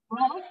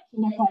private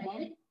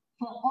kindergarten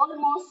for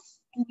almost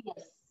 2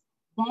 years.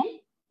 Then,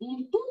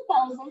 in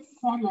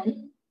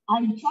 2007,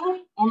 I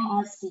joined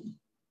MRC.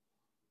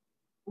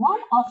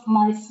 One of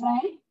my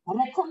friends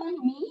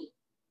recommended me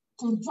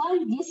to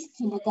join this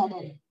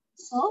kindergarten.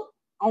 So,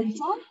 I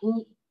joined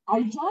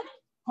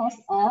as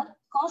a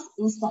course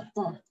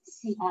instructor,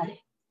 CI.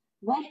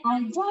 When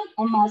I joined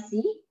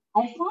MRC,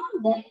 I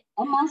found that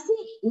MRC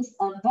is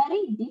a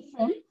very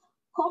different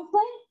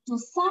compared to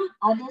some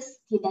other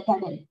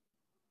kindergarten.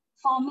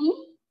 For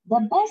me, the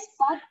best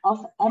part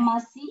of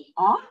MRC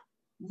are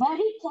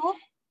very care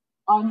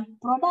on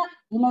product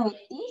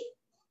innovative,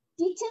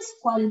 teachers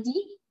quality,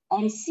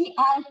 and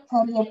CI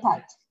career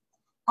path.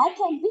 I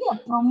can be a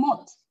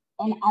promote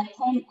and I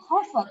can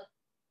have a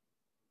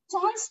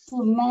chance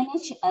to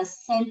manage a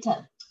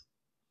center.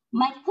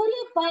 My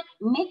career path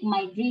make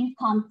my dream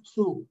come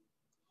true.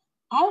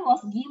 I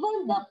was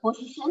given the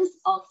positions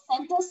of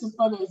center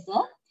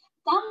supervisor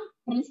come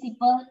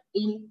principal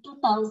in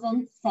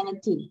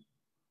 2017.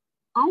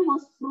 I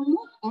was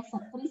promoted as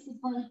a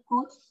principal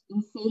coach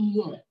in same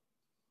year.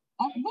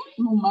 At that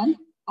moment,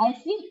 I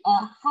feel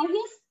a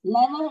highest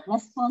level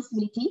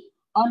responsibility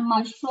on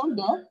my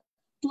shoulder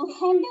to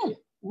handle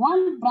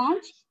one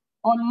branch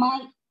on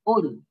my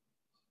own.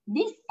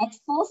 This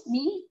exposed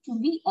me to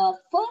be a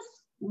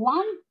first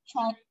one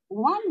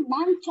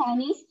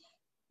non-Chinese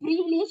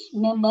privileged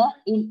member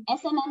in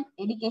SNM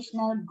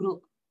educational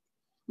group.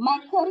 My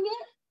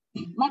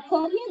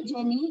career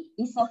journey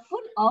is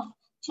full of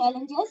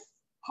challenges,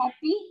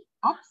 happy,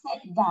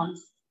 upside downs.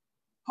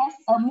 Has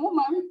a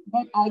moment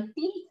that I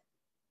think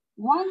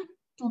want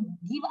to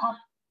give up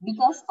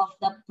because of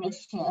the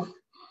pressure.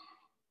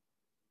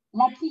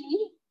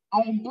 Luckily,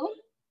 I don't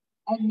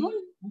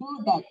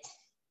do that.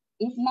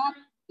 If not,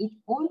 it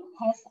won't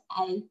as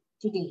I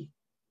today.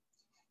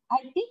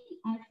 I think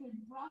I feel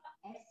proud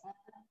as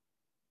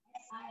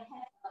I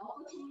have the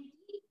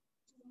opportunity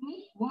to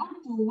meet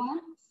one-to-one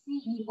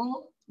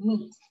CEO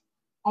meet.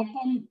 I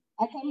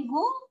can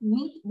go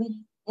meet with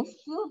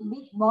HQ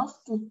Big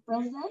Boss to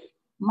present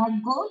my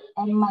goal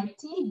and my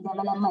team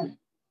development.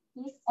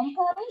 Please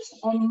encourage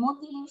and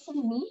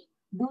motivation me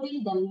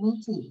during the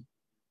meeting.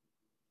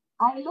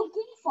 I'm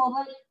looking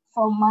forward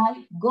for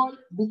my goal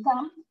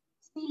become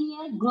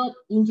senior growth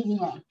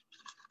engineer.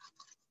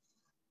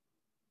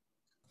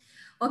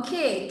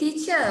 Okay,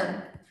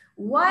 teacher,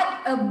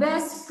 what a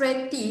best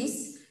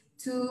practice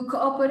to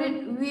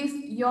cooperate with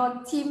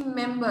your team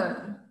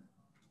member?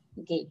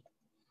 Okay.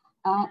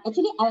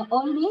 Actually, I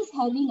always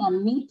having a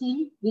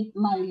meeting with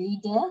my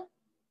leader.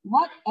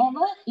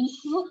 Whatever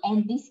issue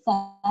and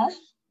discuss,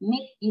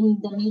 make in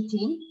the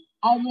meeting,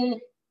 I will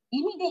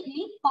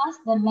immediately pass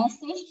the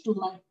message to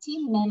my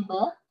team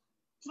member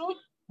through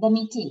the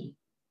meeting.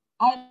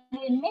 I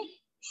will make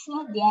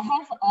sure they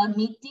have a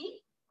meeting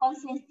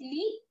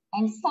constantly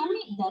and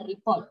submit the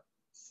report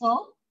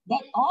so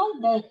that all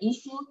the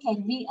issue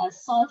can be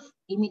solved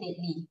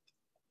immediately.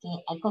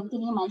 Okay, I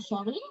continue my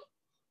sharing.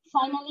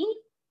 Finally,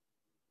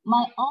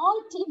 my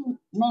all team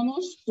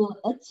managed to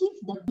achieve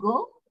the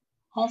goal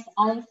as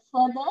I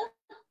further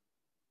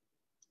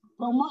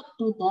promote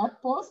to the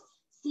post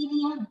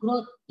Senior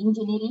Growth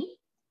Engineering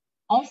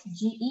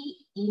SGE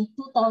in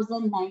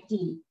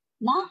 2019.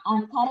 Now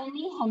I'm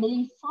currently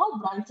handling 4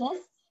 branches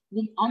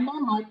with under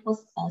my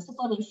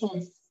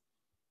supervisions.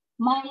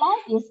 My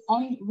life is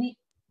end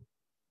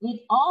with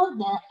all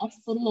the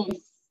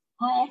experience.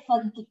 I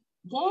have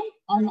gained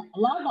a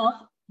lot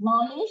of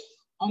knowledge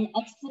and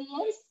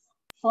experience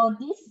for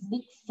this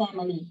big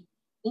family.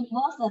 It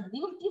was a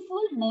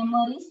beautiful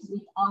memories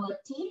with our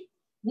team,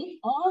 with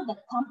all the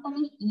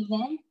company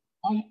event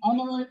and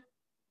annual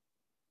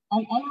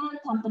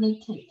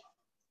company trip.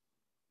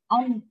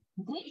 I'm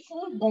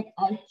grateful that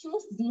I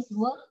chose this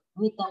work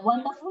with a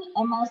wonderful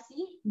MRC,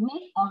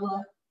 make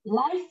our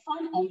life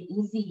fun and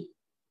easy.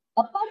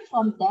 Apart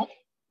from that,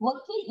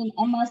 working in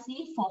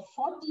MRC for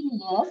 14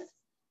 years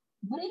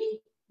bring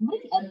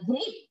a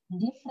great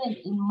difference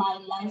in my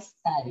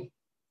lifestyle.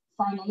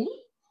 Finally,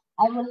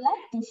 I would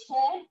like to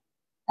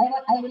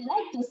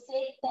say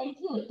thank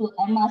you to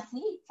MRC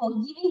for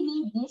giving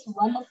me this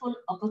wonderful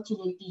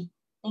opportunity.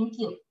 Thank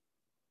you.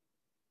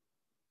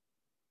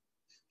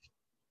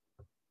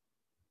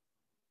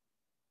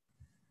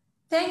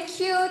 Thank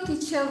you,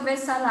 Teacher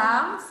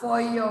Vesalam,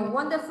 for your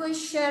wonderful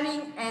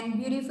sharing and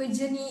beautiful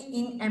journey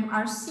in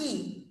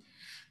MRC.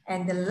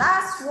 And the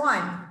last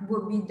one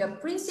would be the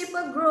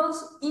Principal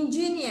Growth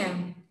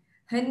Engineer.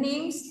 Her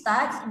name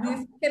starts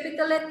with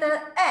capital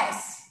letter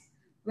S.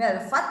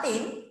 Well,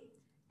 Fatin,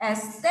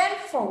 S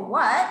stands for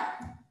what?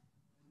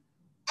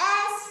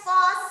 S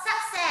for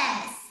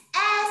success.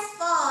 S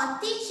for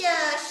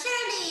teacher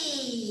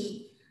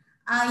Shirley.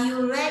 Are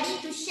you ready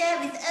to share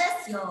with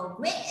us your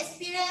great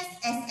experience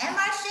as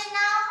MRC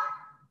now?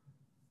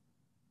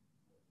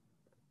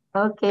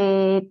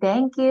 Okay,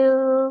 thank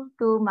you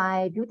to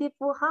my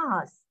beautiful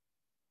house.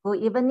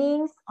 Good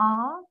evenings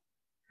all.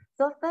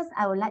 So first,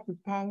 I would like to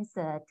thank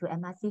to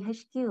MRC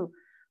HQ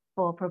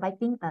for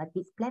providing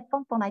this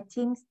platform for my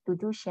teams to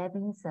do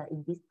sharings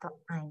in this talk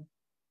time.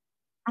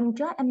 I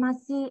joined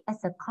MRC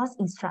as a course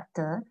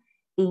instructor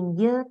in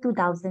year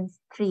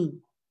 2003.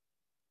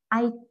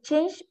 I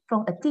changed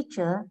from a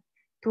teacher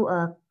to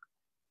a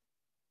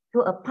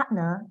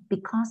partner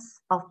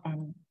because of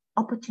an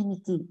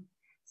opportunity.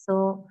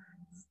 So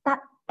start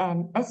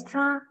an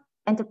extra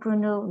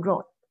entrepreneurial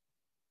growth.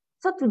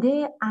 So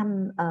today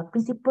I'm a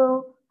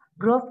principal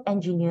growth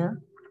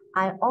engineer.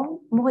 I own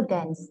more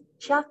than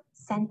 12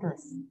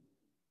 centers.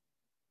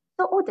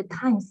 So all the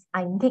times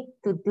I need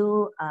to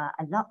do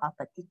a lot of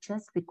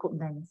teachers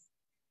recruitment.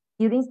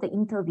 During the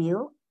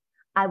interview,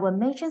 I will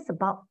mention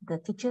about the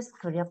teacher's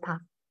career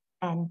path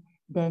and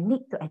they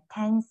need to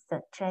attend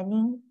the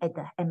training at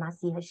the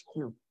MRC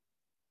HQ.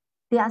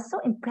 They are so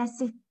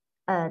impressive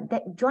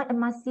that join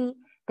MRC,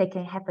 they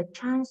can have a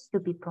chance to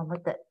be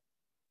promoted.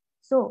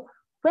 So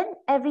when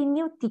every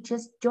new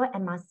teachers join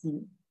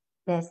MRC,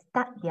 they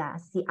start their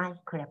CI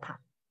career path.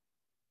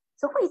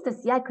 So what is the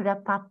CI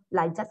career path?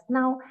 Like just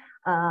now,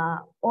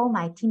 all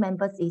my team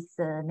members is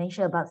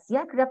mentioned about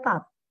CI career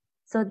path.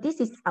 So this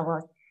is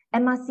our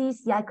MRC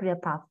CI career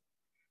path.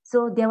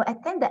 So they will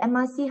attend the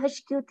MRC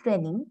HQ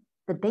training,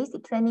 the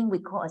basic training we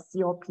call a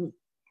COP.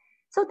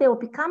 So they will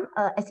become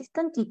an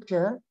assistant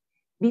teacher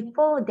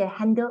before they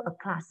handle a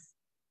class.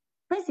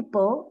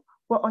 Principal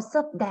will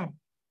observe them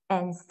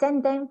and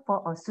send them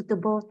for a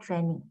suitable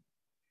training.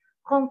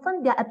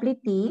 Confirm their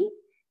ability,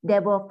 they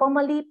will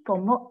formally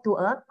promote to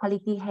a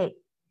quality head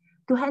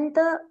to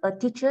handle a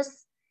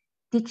teacher's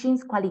teaching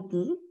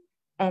quality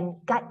and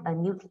guide a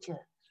new teacher.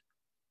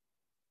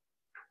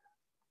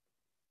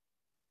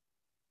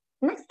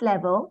 Next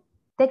level,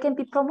 they can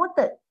be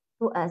promoted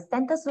to a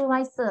center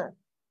supervisor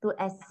to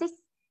assist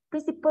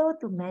principal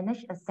to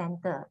manage a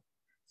center.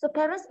 So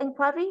parents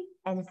inquiry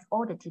and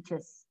all the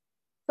teachers.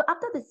 So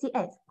after the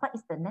CS, what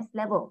is the next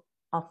level?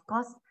 Of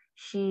course,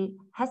 she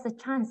has a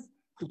chance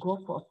to go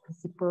for a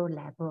principal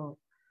level.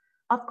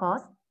 Of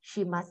course,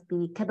 she must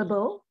be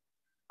capable,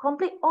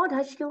 complete all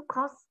the HQ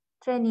course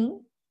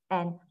training,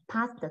 and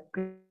pass the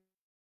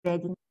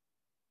grading.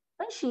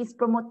 When she is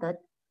promoted,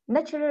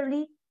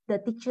 naturally, the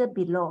teacher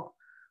below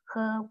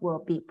her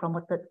will be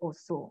promoted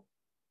also.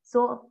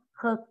 So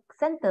her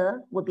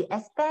center will be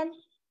expanded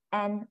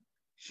and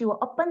she will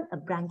open a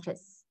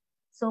branches.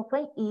 So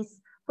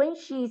when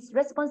she is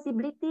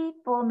responsibility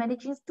for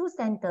managing 2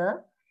 centers,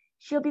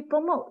 she'll be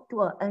promoted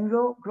to an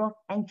enrolled growth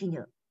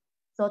engineer.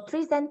 So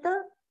 3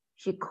 centers,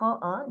 she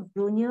called a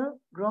junior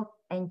growth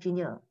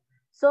engineer.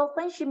 So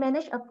when she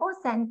managed a 4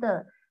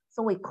 center,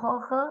 so we call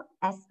her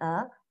as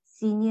a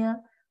senior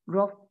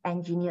growth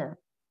engineer.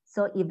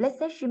 So if let's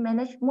say she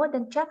managed more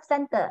than 12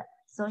 centers,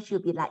 so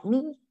she'll be like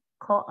me,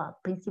 called a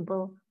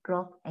principal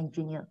growth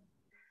engineer.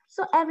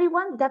 So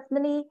everyone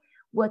definitely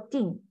will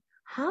think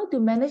how to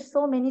manage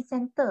so many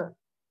centers.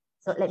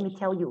 So let me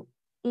tell you,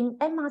 in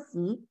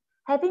MRC,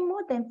 having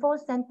more than 4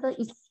 centers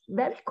is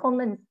very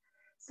common.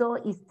 So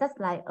it's just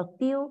like a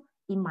few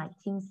in my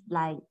teams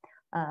like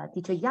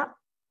Teacher Yap,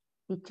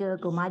 Teacher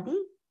Gomadi,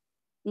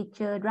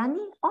 Teacher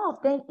Rani, all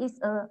of them is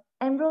a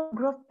enrolled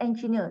growth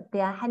engineer.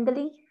 They are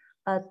handling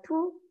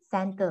 2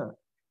 centers.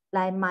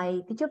 Like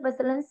my teacher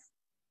Excellence,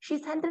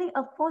 she's handling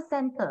a 4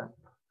 center.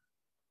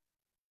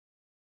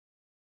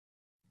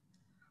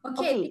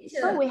 Okay,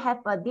 so we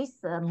have this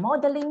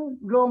modeling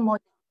role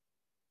model.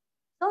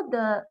 So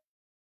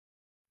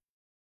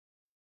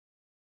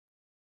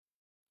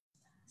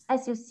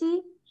as you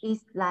see,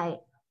 is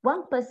like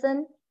one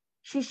person,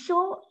 she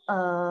show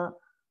a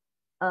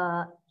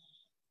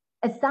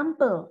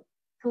example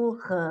to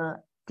her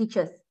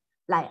teachers.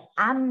 Like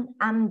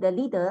I'm the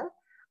leader,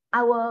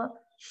 I will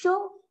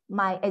show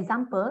my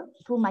example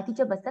to my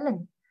teacher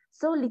Excellence.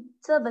 So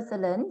teacher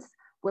Excellence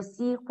will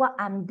see what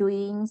I'm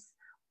doing,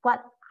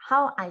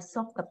 how I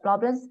solve the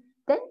problems.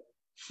 Then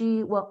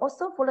she will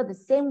also follow the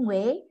same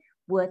way,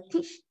 will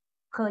teach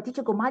her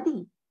teacher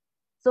Gomadi.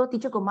 So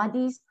teacher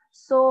Gomadi,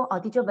 so our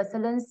teacher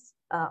Excellence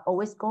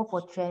always go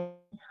for training,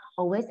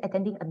 always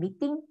attending a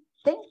meeting.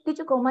 Then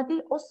teacher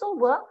Gomadi also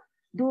will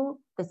do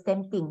the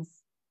same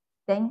things.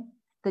 Then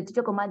the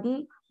teacher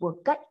Gomadi will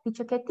guide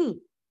teacher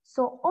Katie.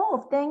 So all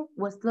of them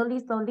will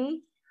slowly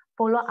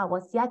follow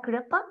our CI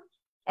career path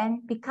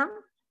and become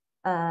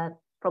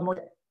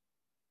promoted.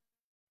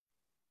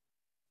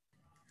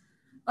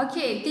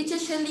 Okay, Teacher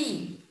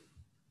Shirley.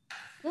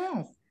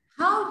 Yes.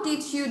 How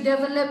did you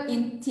develop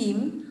in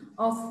team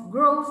of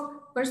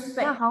growth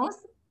perspective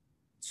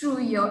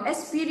through your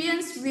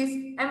experience with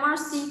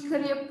MRC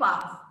Career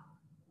Path?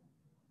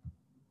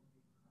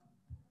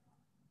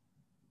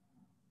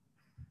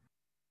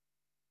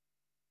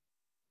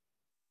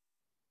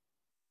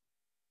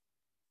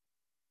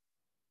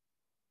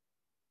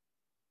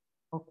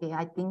 Okay,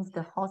 I think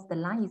the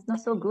line is not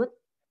so good.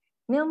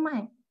 Never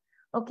mind.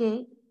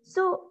 Okay,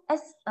 so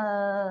as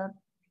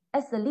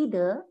a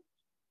leader,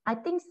 I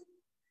think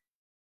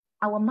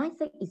our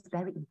mindset is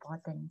very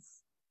important.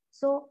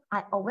 So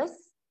I always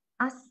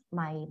ask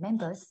my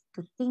members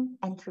to think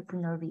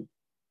entrepreneurially,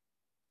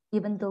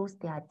 even though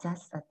they are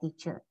just a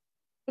teacher.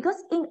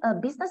 Because in a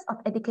business of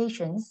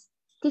education,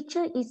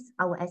 teacher is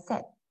our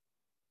asset.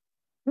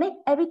 Make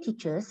every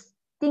teacher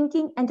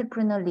thinking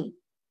entrepreneurially.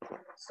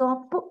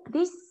 So put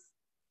this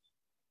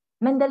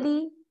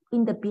mentally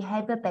in the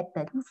behavior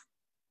patterns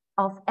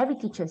of every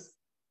teacher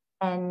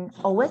and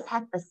always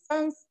have a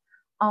sense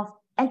of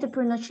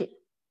entrepreneurship.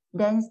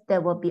 Then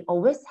there will be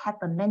always have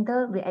a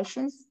mental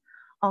reactions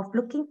of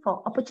looking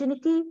for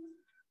opportunity.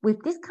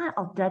 With this kind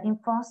of driving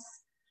force,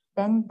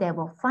 then they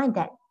will find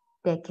that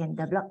they can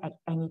develop at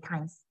any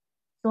times.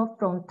 So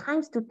from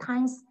times to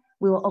times,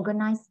 we will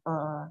organize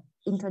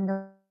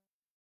internal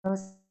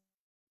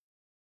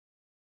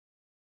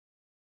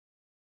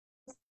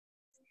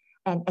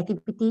and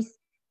activities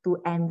to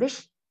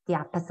enrich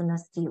their personal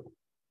skill.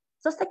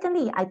 So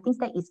secondly, I think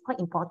that is quite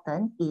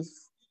important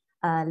is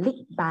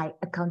lead by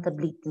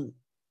accountability.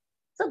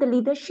 So the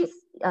leadership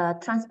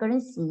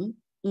transparency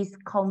is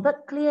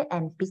convert clear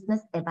and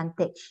business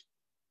advantage.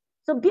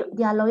 So build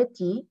their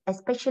loyalty,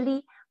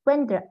 especially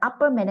when the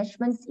upper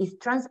management is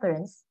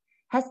transparent,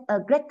 has a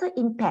greater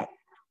impact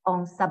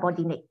on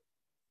subordinate.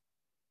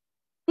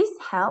 This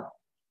helps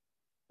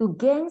to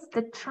gain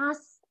the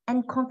trust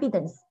and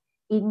confidence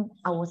in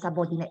our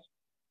subordinate.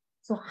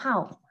 So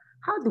how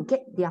to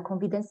get their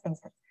confidence and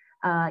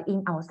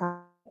in our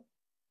subordinate?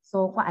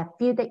 So what I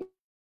feel that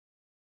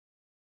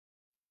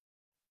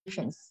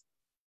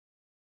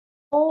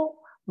all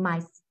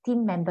my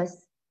team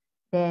members,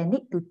 they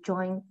need to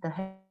join the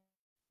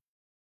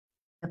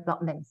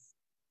development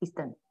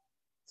system.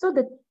 So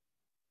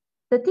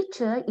the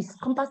teacher is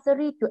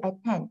compulsory to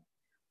attend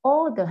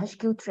all the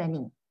HQ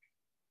training.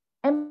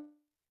 And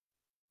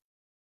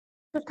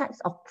two types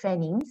of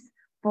trainings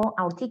for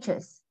our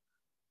teachers.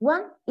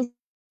 One is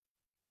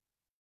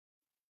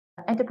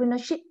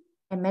entrepreneurship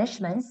and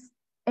management,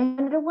 and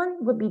another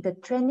one would be the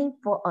training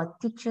for a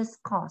teacher's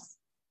course.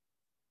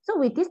 So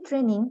with this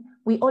training,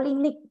 we only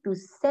need to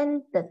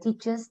send the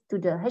teachers to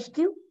the HQ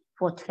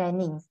for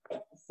trainings,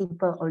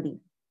 simple only.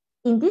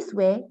 In this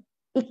way,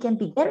 it can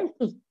be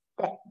guaranteed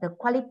that the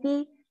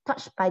quality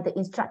touched by the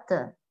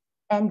instructor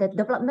and the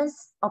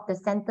developments of the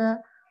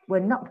center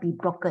will not be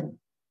broken.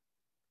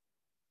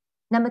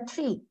 Number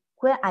 3,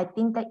 where I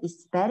think that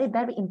is very,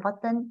 very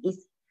important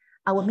is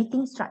our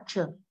meeting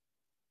structure.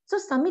 So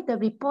submit the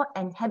report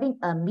and having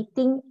a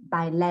meeting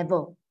by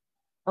level.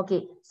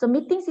 Okay, so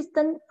meeting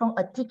system from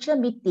a teacher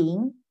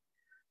meeting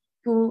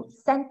to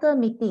center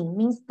meeting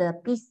means the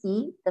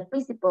PC, the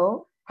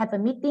principal, have a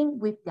meeting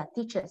with their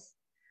teachers.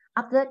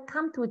 After that,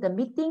 come to the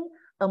meeting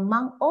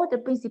among all the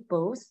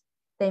principals,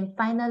 then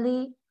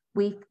finally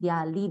with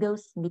their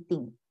leaders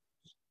meeting.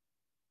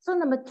 So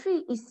number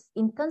 3 is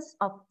in terms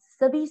of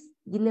service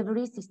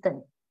delivery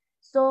system.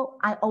 So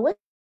I always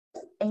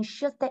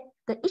ensure that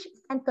each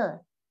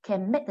center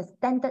can make the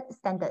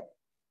standard.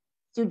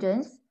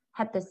 Students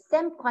have the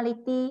same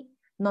quality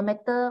no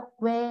matter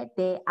where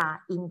they are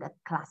in the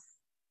class.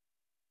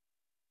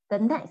 The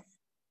next,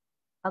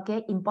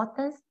 okay,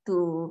 importance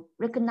to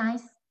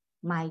recognize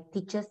my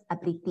teacher's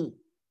ability.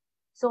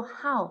 So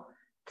how?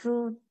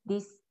 Through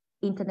this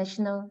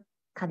International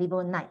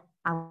Carnival Night,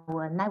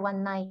 our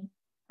 919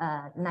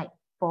 night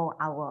for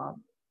our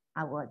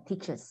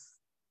teachers.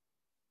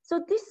 So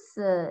this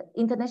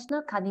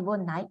International Carnival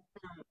Night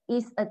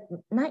is a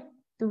night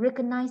to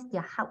recognize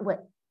their hard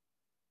work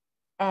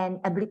and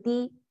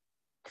ability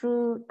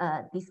through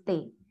this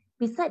day.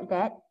 Besides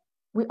that,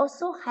 we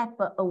also have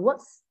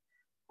awards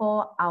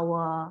for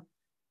our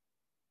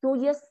 2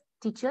 years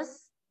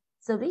teachers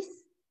service,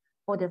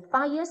 for the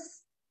 5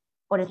 years,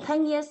 for the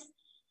 10 years,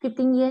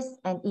 15 years,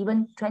 and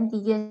even 20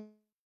 years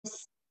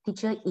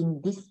teacher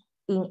in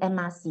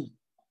MRC.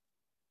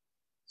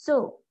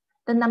 So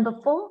the number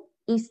 4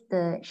 is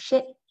the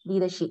shared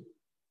leadership.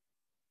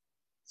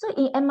 So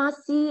in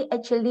MRC,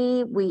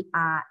 actually, we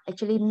are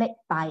actually made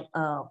by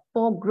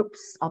 4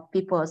 groups of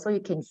people. So you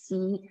can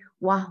see,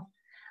 wow,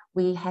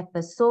 we have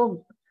a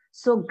so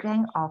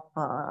grand of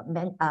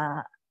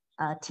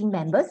team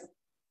members,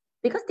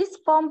 because this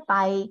formed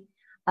by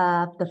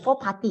the 4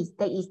 parties.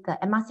 There is the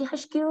MRC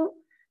HQ,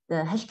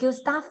 the HQ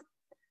staff,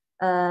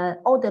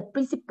 all the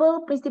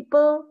principal,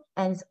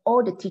 and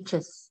all the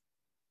teachers.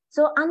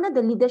 So under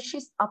the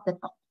leadership of the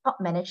top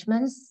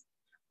management,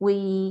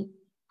 we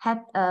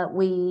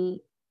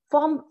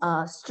form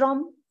a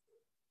strong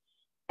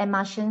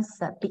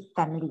MRC's big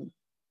family.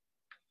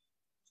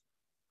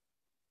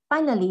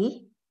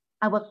 Finally,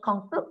 I will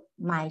conclude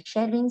my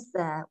sharings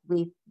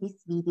with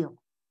this video.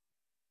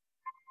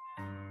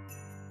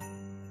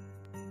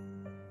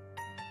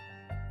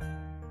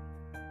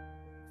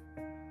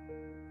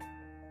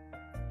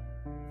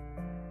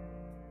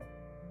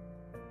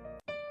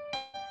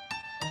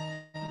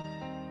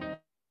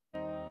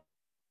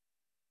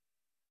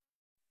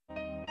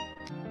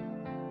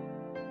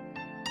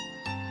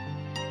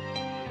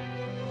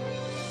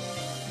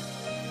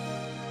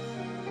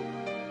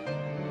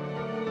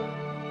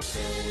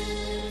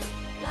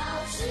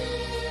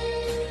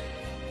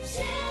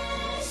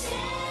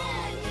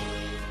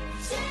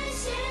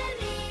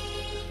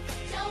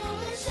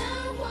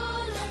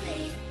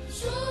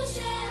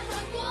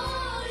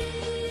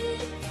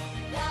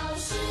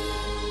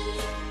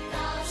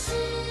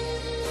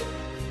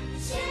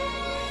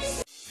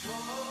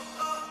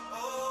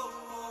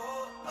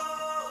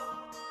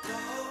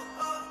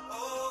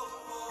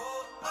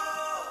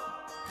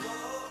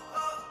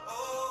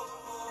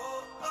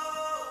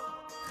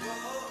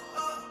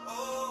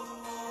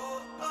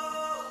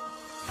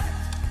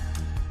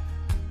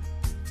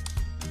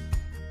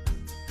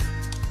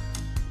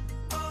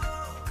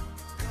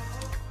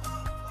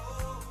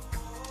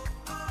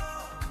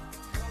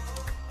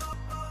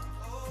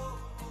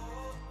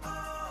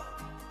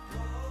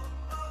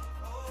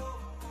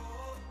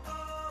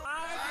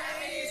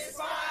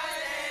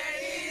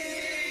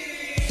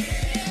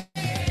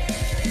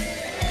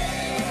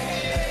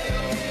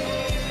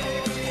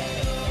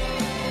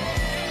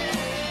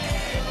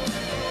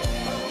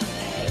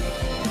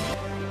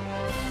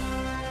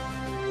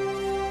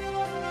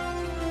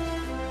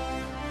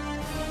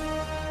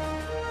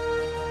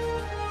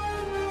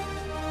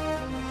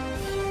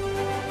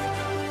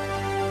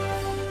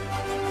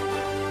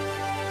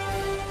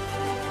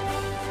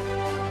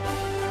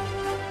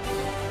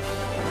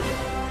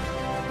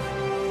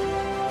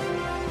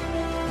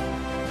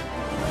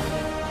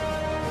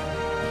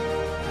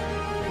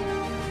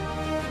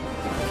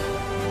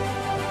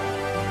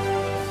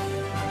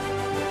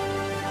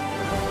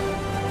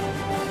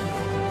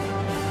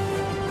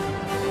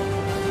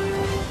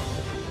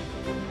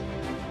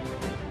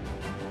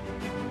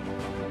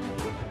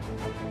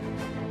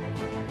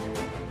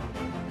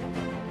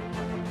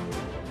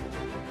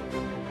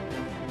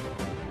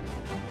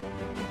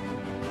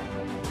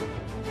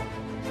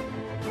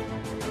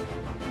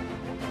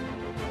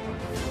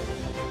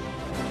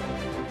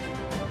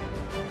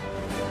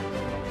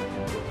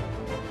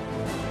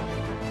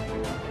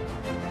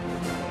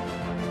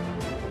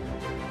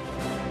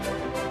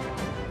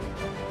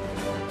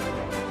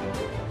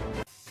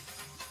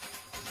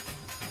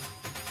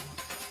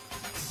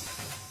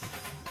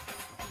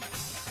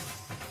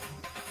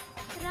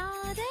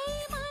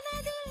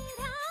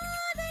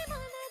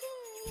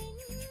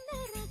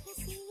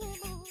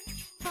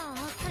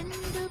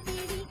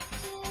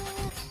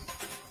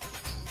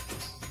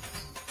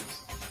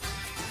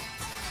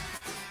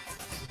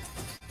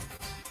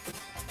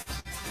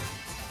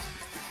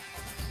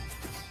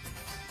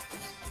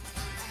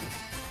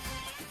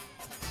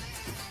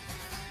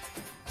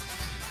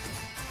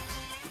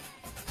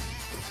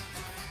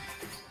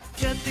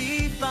的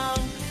地方，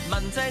满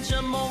载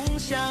着梦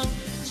想，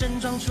振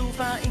装出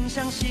发，迎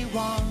向希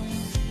望。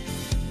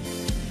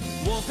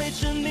我陪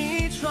着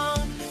你闯，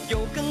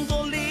有更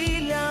多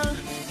力量，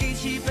一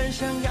起奔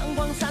向阳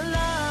光灿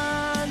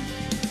烂。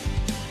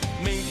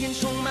每天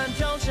充满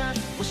挑战，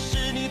我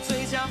是你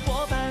最佳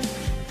伙伴，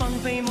放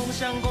飞梦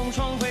想，共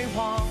创辉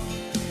煌。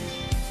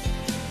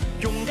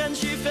勇敢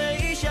去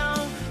飞翔，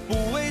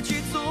不畏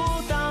惧阻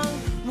挡，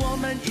我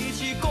们一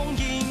起共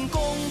赢共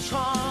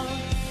创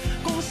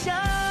共享。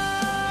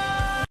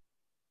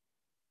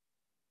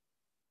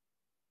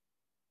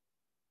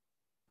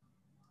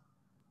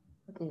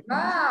Okay.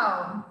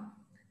 Wow!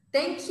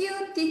 Thank you,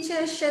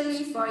 Teacher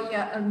Shirley, for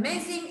your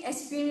amazing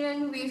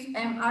experience with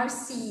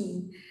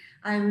MRC.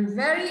 I'm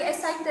very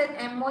excited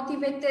and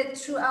motivated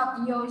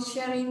throughout your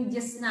sharing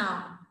just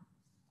now.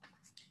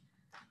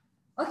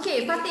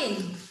 Okay,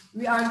 Fatin,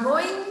 we are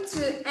going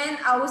to end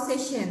our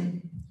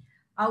session.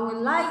 I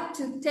would like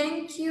to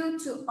thank you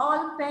to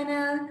all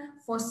panel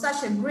for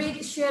such a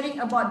great sharing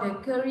about the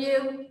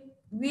career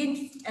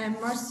with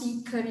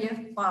MRC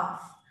Career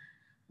Path.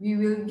 We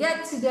will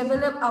get to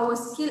develop our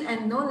skill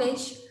and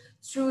knowledge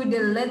through the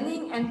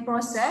learning and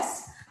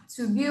process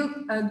to build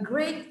a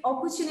great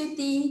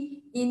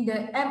opportunity in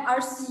the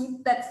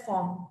MRC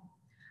platform.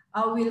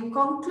 I will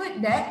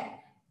conclude that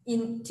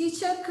in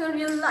teacher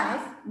career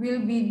life will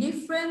be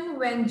different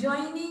when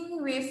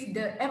joining with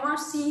the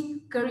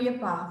MRC Career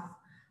Path.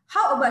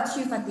 How about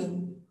you,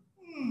 Fatin?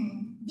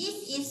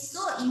 This is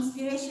so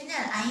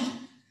inspirational,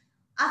 Ain.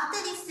 After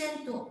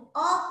listening to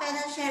all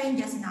panel sharing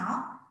just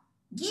now,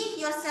 give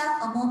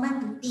yourself a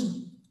moment to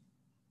think.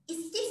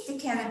 Is this the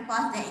career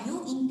path that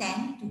you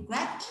intend to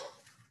grab in?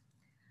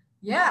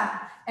 Yeah,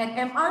 at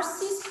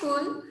MRC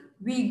school,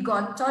 we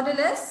got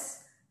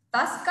toddlers,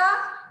 TASCA,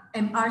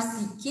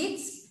 MRC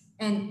Kids,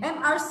 and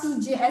MRC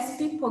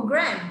JSP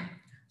program.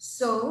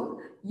 So,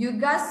 you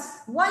guys,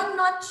 why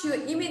not you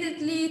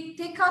immediately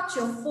take out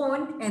your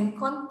phone and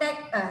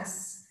contact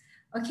us?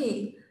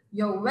 Okay,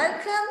 you're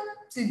welcome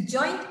to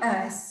join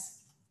us.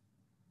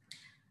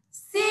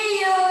 See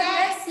you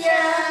next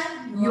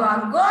year. You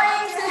are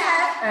going to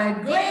have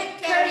a great